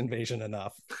recommend Invasion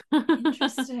enough.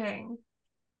 Interesting.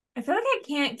 I feel like I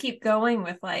can't keep going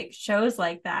with like shows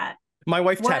like that. My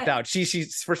wife tapped out.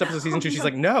 She's first episode of season 2. She's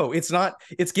like, no, it's not.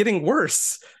 It's getting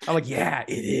worse. I'm like, yeah,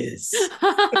 it is.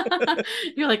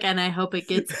 You're like, and I hope it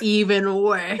gets even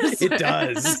worse. It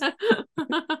does.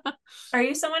 Are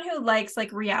you someone who likes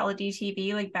like reality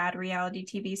TV, like bad reality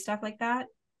TV stuff like that?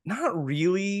 Not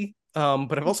really.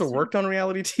 But I've also worked on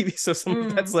reality TV, so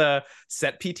that's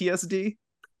set PTSD.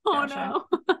 Oh gotcha. No.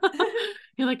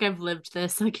 You're like, I've lived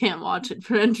this. I can't watch it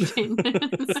for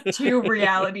entertainment. To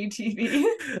reality TV.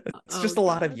 It's just a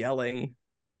lot of yelling.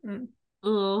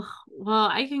 Oh, well,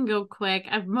 I can go quick.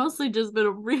 I've mostly just been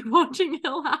rewatching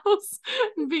Hill House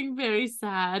and being very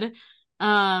sad.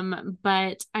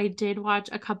 But I did watch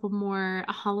a couple more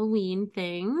Halloween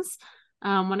things.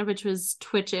 One of which was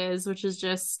Twitches, which is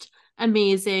just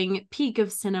amazing, peak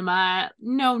of cinema,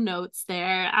 no notes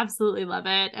there, absolutely love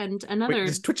it. And another Wait,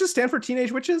 does Twitches stand for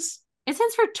Teenage Witches? It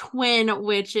stands for Twin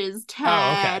Witches,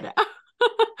 Ted.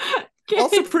 Oh, okay.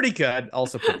 Also pretty good.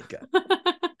 Have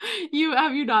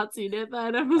you not seen it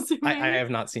then? I'm assuming I have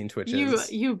not seen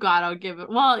Twitches. You gotta give it.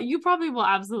 Well, you probably will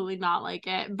absolutely not like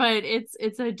it, but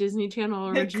it's a Disney Channel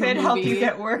original. It could help you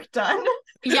get work done.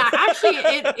 Yeah, actually,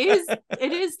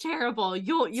 it is terrible.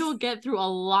 You'll get through a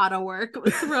lot of work.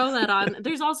 Throw that on.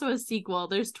 There's also a sequel.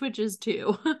 There's Twitches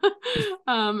too,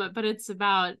 but it's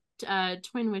about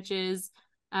twin witches,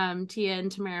 Tia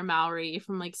and Tamara Mallory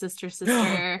from like Sister.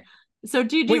 So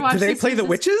do you watch? Do they play the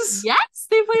witches? Yes,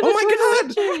 they play the Oh my god,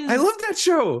 witches. I love that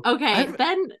show. Okay,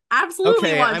 then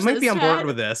absolutely watch I might this, be on Ted. board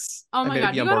with this. Oh my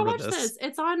god, you gotta watch this.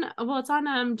 It's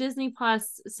on Disney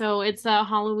Plus. So it's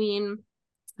Halloween,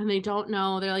 and they don't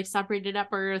know, they're like separated at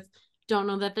birth, don't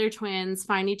know that they're twins,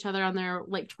 find each other on their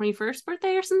like 21st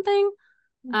birthday or something.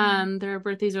 Their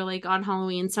birthdays are like on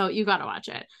Halloween, so you gotta watch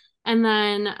it. And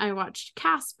then I watched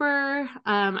Casper.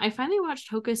 I finally watched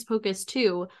Hocus Pocus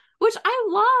 2, which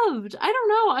I loved. I don't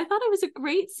know. I thought it was a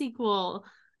great sequel.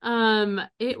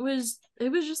 It was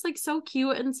just like so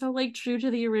cute and so like true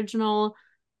to the original,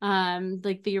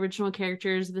 like the original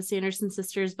characters of the Sanderson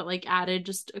sisters, but like added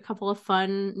just a couple of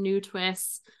fun new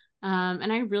twists.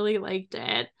 And I really liked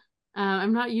it.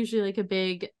 I'm not usually like a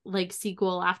big like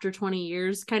sequel after 20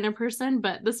 years kind of person,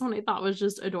 but this one I thought was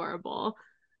just adorable.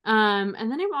 And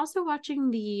then I'm also watching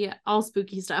the all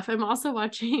spooky stuff. I'm also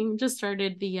just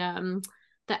started the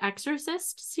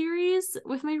Exorcist series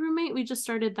with my roommate. We just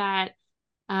started that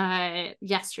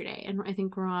yesterday, and I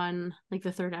think we're on like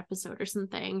the 3rd episode or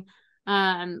something,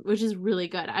 which is really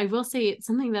good. I will say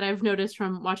something that I've noticed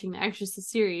from watching the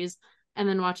Exorcist series and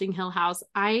then watching Hill House.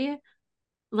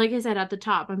 Like I said at the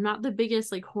top, I'm not the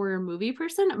biggest like horror movie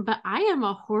person, but I am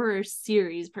a horror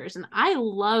series person. I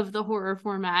love the horror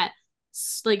format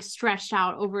like stretched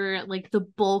out over like the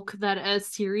bulk that a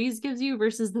series gives you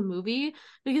versus the movie,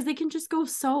 because they can just go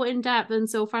so in depth. And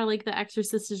so far, like The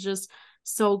Exorcist is just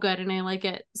so good, and I like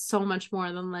it so much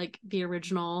more than like the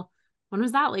original. When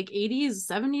was that? Like 80s,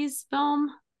 70s film?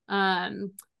 I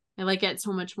like it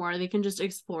so much more. They can just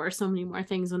explore so many more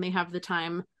things when they have the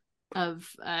time of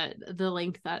the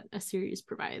length that a series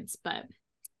provides. But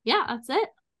yeah, that's it.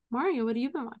 Marriya, what have you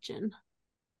been watching?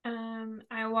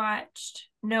 I watched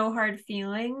No Hard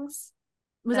Feelings.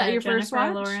 Was that your first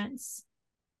Jennifer watch? Lawrence.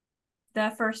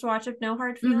 The first watch of No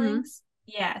Hard Feelings?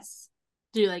 Yes.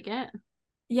 Do you like it?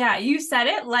 Yeah, you said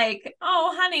it like,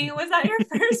 oh, honey, was that your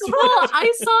first one? Well,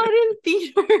 I saw it in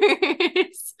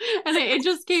theaters and it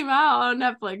just came out on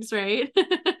Netflix, right?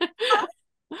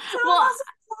 Well,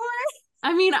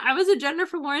 I mean, I was a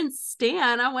Jennifer Lawrence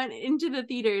stan. I went into the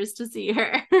theaters to see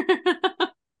her.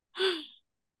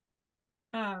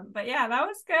 But yeah, that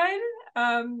was good.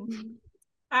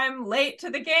 I'm late to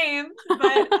the game, but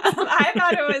I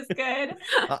thought it was good.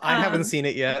 I haven't seen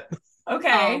it yet.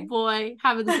 Okay. Oh boy,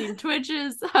 haven't seen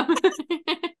Twitches.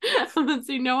 Haven't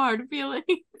seen No Hard Feelings.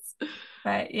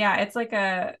 But yeah, it's like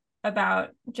about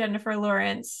Jennifer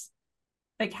Lawrence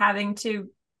like having to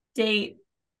date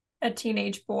a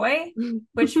teenage boy,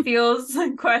 which feels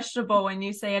questionable when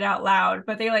you say it out loud,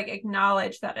 but they like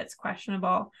acknowledge that it's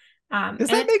questionable. Does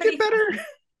that make it better?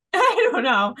 I don't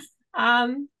know. I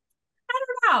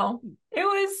don't know. It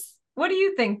was. What do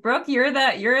you think, Brooke? You're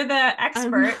the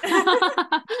expert.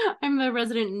 I'm the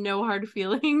resident No Hard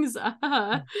Feelings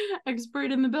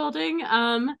expert in the building.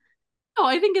 Oh,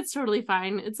 I think it's totally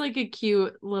fine. It's like a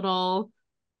cute little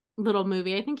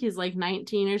movie. I think he's like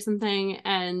 19 or something,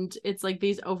 and it's like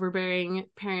these overbearing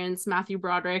parents. Matthew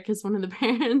Broderick is one of the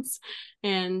parents,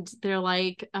 and they're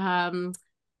like,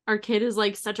 our kid is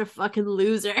like such a fucking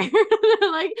loser.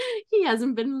 They're like, he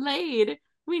hasn't been laid.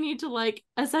 We need to like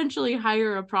essentially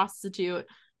hire a prostitute,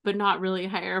 but not really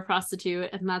hire a prostitute.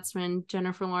 And that's when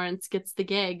Jennifer Lawrence gets the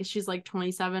gig. She's like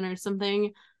 27 or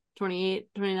something, 28,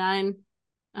 29.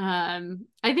 I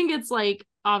think it's like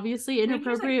obviously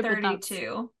inappropriate, like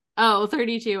 32. But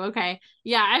 32. Okay.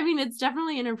 Yeah. I mean, it's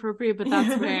definitely inappropriate, but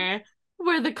that's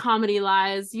where the comedy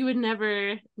lies. You would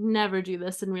never do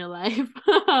this in real life.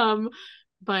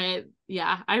 But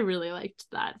yeah, I really liked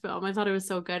that film. I thought it was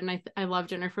so good, and I love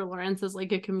Jennifer Lawrence as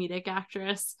like a comedic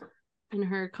actress in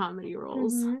her comedy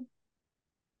roles. Mm-hmm.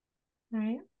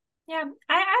 Right. Yeah,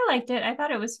 I liked it. I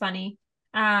thought it was funny.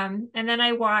 And then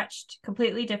I watched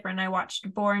completely different. I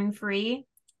watched Born Free,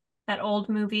 that old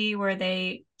movie where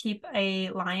they keep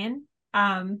a lion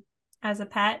as a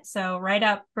pet. So right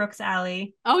up Brooke's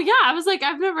alley. Oh yeah, I was like,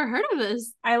 I've never heard of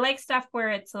this. I like stuff where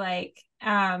it's like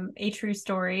a true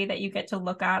story that you get to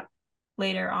look up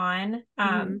later on.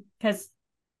 Because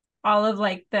all of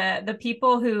like the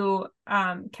people who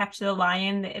kept the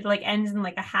lion, it like ends in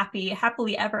like a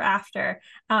happily ever after.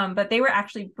 But they were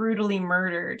actually brutally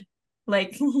murdered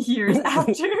like years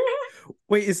after.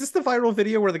 Wait, is this the viral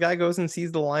video where the guy goes and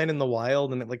sees the lion in the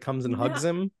wild and it like comes and hugs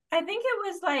him? I think it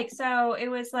was like, so it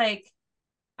was like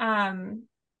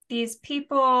these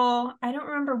people, I don't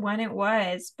remember when it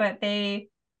was, but they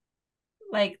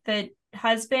like the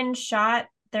husband shot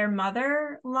their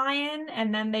mother lion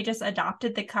and then they just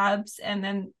adopted the cubs, and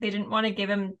then they didn't want to give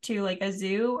him to like a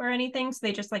zoo or anything, so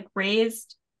they just like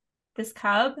raised this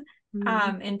cub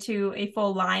into a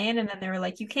full lion, and then they were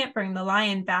like, you can't bring the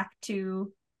lion back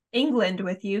to England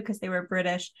with you, because they were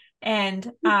British, and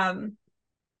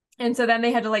so then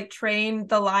they had to like train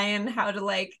the lion how to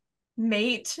like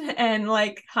mate and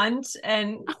like hunt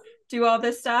and do all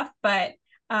this stuff. But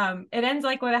it ends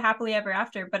like with a happily ever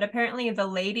after. But apparently the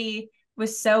lady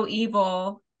was so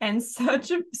evil and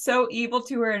so evil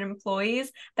to her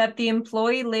employees that the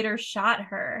employee later shot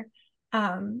her.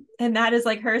 And that is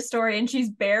like her story, and she's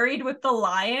buried with the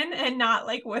lion and not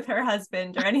like with her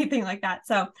husband or anything like that.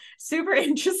 So super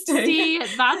interesting. See,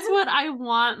 that's what I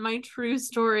want my true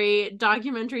story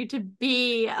documentary to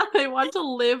be. I want to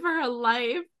live her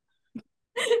life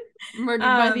murdered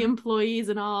by the employees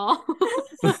and all.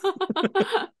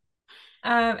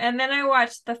 And then I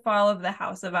watched The Fall of the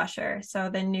House of Usher, so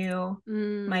the new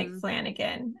Mike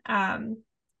Flanagan,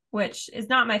 which is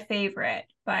not my favorite,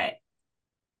 but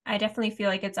I definitely feel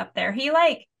like it's up there. He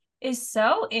like is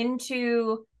so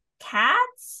into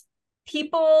cats,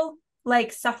 people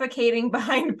like suffocating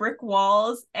behind brick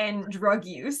walls, and drug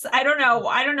use. I don't know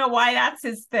why that's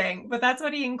his thing, but that's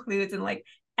what he includes in like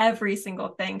every single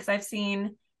thing. Because I've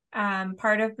seen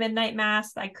part of Midnight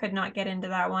Mass. I could not get into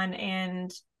that one,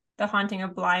 and The Haunting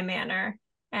of Bly Manor.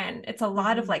 And it's a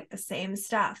lot of like the same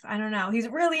stuff. I don't know. He's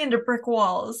really into brick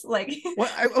walls. Like,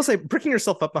 well, I will say, bricking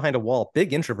yourself up behind a wall,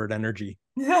 big introvert energy.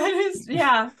 That is,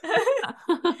 yeah.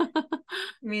 I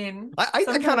mean, I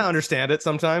kind of understand it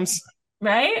sometimes.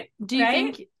 Right? Do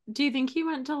you Do you think he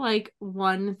went to like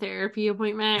one therapy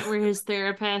appointment where his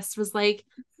therapist was like,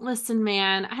 listen,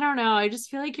 man, I don't know. I just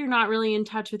feel like you're not really in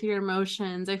touch with your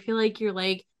emotions. I feel like you're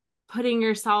like putting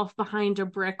yourself behind a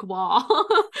brick wall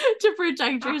to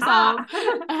protect yourself.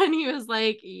 And he was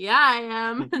like, yeah, I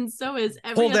am. And so is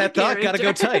every Hold other that thought, gotta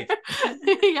go type.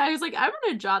 Yeah, I was like, I'm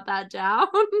gonna jot that down.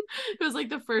 It was like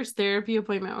the first therapy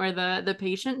appointment where the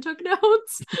patient took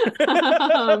notes.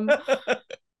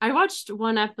 I watched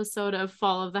one episode of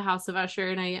Fall of the House of Usher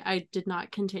and I did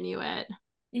not continue it.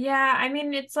 Yeah, I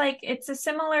mean, it's like it's a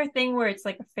similar thing where it's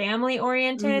like family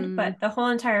oriented, but the whole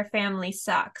entire family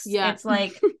sucks. Yeah. It's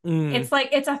like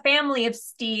it's a family of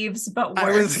Steves, but worse.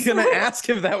 I was gonna ask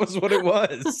if that was what it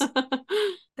was.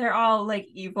 They're all like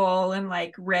evil and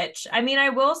like rich. I mean,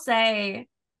 I will say,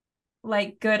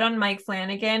 like, good on Mike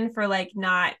Flanagan for like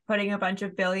not putting a bunch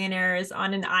of billionaires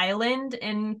on an island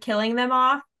and killing them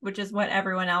off, which is what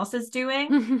everyone else is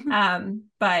doing.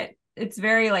 But it's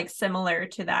very like similar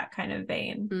to that kind of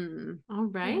vein. All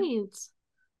right. Yeah.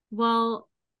 Well,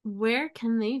 where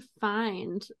can they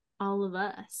find all of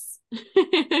us?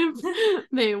 If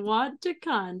they want to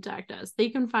contact us, they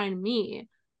can find me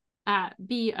at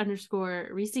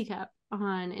B_ReesCup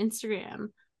on Instagram.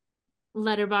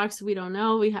 Letterboxd, we don't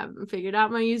know. We haven't figured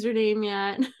out my username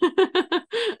yet.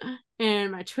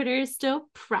 And my Twitter is still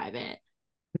private.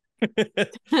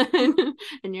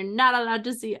 And you're not allowed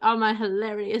to see all my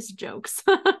hilarious jokes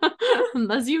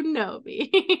unless you know me.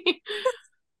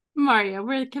 Marriya,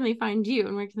 where can they find you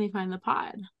and where can they find the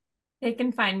pod? They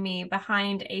can find me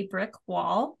behind a brick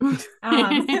wall.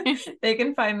 They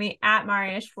can find me at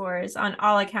Marriya Schwarz on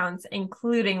all accounts,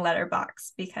 including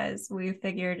Letterboxd, because we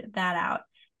figured that out.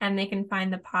 And they can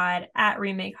find the pod at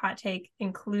Remake Hot Take,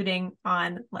 including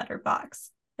on Letterboxd.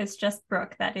 It's just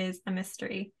Brooke that is a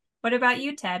mystery. What about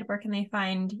you, Ted? Where can they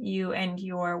find you and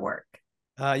your work?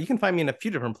 You can find me in a few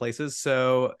different places.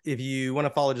 So if you want to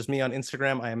follow just me on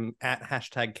Instagram, I'm at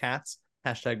 #cats,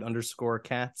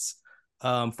 #_cats.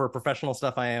 For professional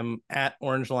stuff, I am at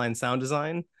Orange Line Sound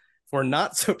Design. For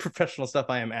not so professional stuff,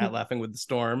 I am at Laughing with the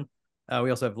Storm. We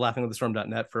also have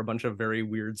laughingwiththestorm.net for a bunch of very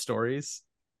weird stories.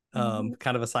 Kind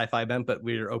of a sci-fi bent, but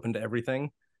we're open to everything.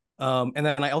 And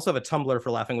then I also have a Tumblr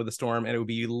for Laughing with the Storm, and it would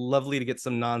be lovely to get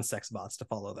some non-sex bots to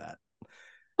follow that.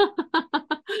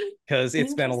 Because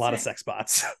it's been a lot of sex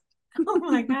bots. Oh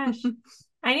my gosh.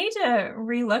 I need to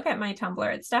relook at my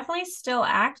Tumblr. It's definitely still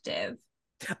active.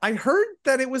 I heard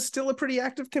that it was still a pretty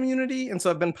active community, and so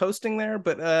I've been posting there,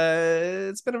 but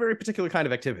it's been a very particular kind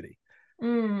of activity.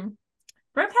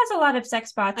 Brooke has a lot of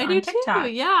sex bots on TikTok.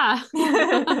 Too, yeah.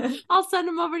 I'll send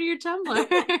them over to your Tumblr.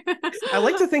 I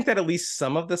like to think that at least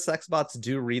some of the sex bots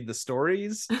do read the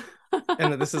stories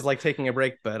and that this is like taking a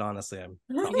break, but honestly,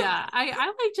 yeah,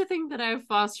 I like to think that I've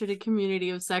fostered a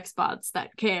community of sex bots that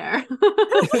care.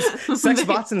 Sex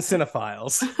bots and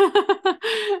cinephiles.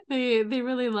 They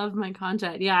really love my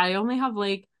content. Yeah, I only have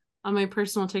like on my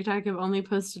personal TikTok, I've only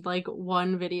posted like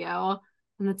one video,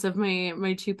 and it's of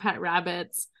my two pet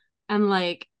rabbits. And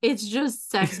like it's just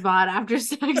sex bot after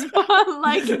sex bot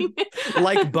liking it.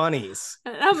 Like bunnies.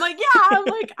 And I'm like, yeah,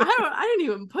 I didn't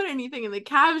even put anything in the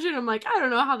caption. I'm like, I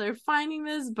don't know how they're finding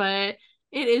this, but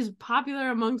it is popular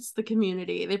amongst the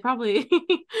community. They probably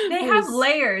they have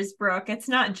layers, Brooke. It's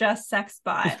not just sex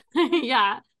bot.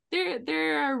 Yeah,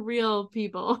 there are real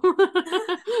people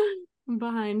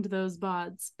behind those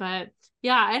bots. But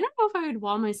yeah, I don't know if I would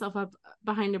wall myself up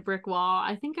behind a brick wall.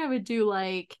 I think I would do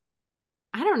like,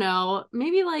 I don't know,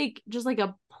 maybe like just like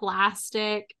a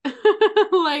plastic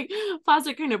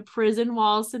plastic kind of prison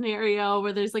wall scenario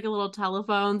where there's like a little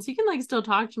telephone, so you can like still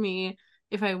talk to me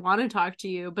if I want to talk to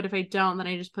you, but if I don't, then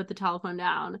I just put the telephone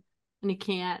down and you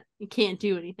can't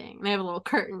do anything. And I have a little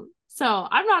curtain, so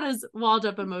I'm not as walled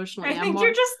up emotionally. I think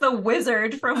you're just the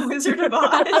wizard from Wizard of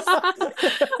Oz.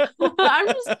 I'm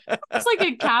just like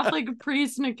a Catholic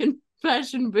priest in a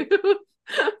confession booth.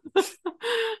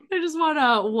 I just want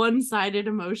a one-sided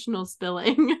emotional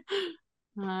spilling.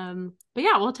 But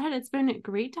yeah, well, Ted, it's been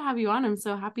great to have you on. I'm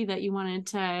so happy that you wanted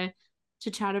to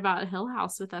chat about Hill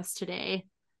House with us today.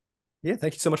 Yeah,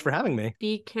 thank you so much for having me.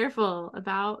 Be careful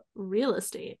about real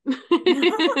estate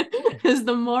is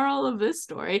the moral of this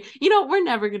story. You know, we're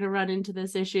never going to run into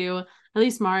this issue. At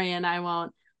least Marriya and I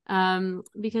won't.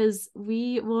 Because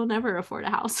we will never afford a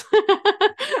house.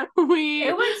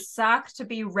 It would suck to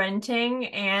be renting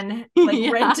and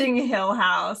renting Hill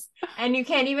House, and you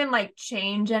can't even like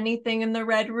change anything in the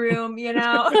red room, you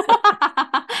know.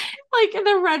 Like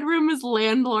the red room is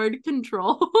landlord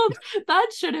controlled. That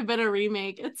should have been a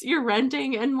remake. It's you're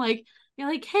renting and like you're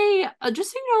like, hey,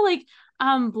 just so you know, like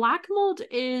Black mold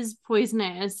is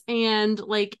poisonous, and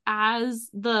like as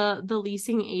the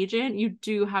leasing agent, you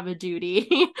do have a duty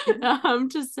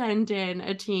to send in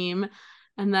a team,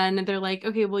 and then they're like,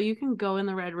 okay, well, you can go in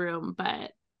the red room,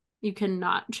 but you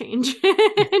cannot change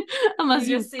it unless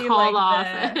you call the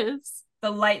office. The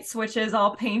light switches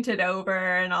all painted over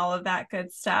and all of that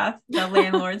good stuff. The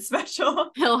landlord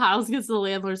special. Hill House gets the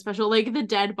landlord special. Like the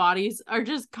dead bodies are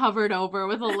just covered over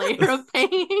with a layer of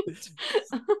paint.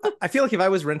 I feel like if I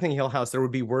was renting Hill House, there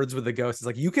would be words with the ghosts. It's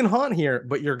like, you can haunt here,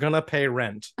 but you're gonna pay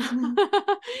rent.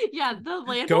 Yeah, the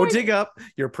landlord. Go dig up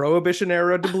your Prohibition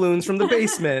era doubloons from the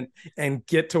basement and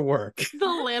get to work. The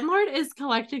landlord is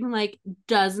collecting like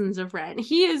dozens of rent.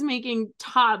 He is making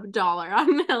top dollar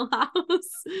on Hill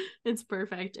House. It's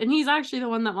perfect. And he's actually the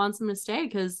one that wants him to stay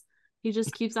because he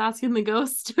just keeps asking the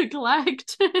ghosts to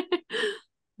collect. I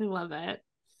love it.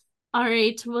 All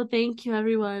right. Well, thank you,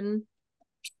 everyone.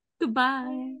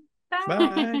 Goodbye.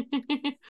 Bye. Bye.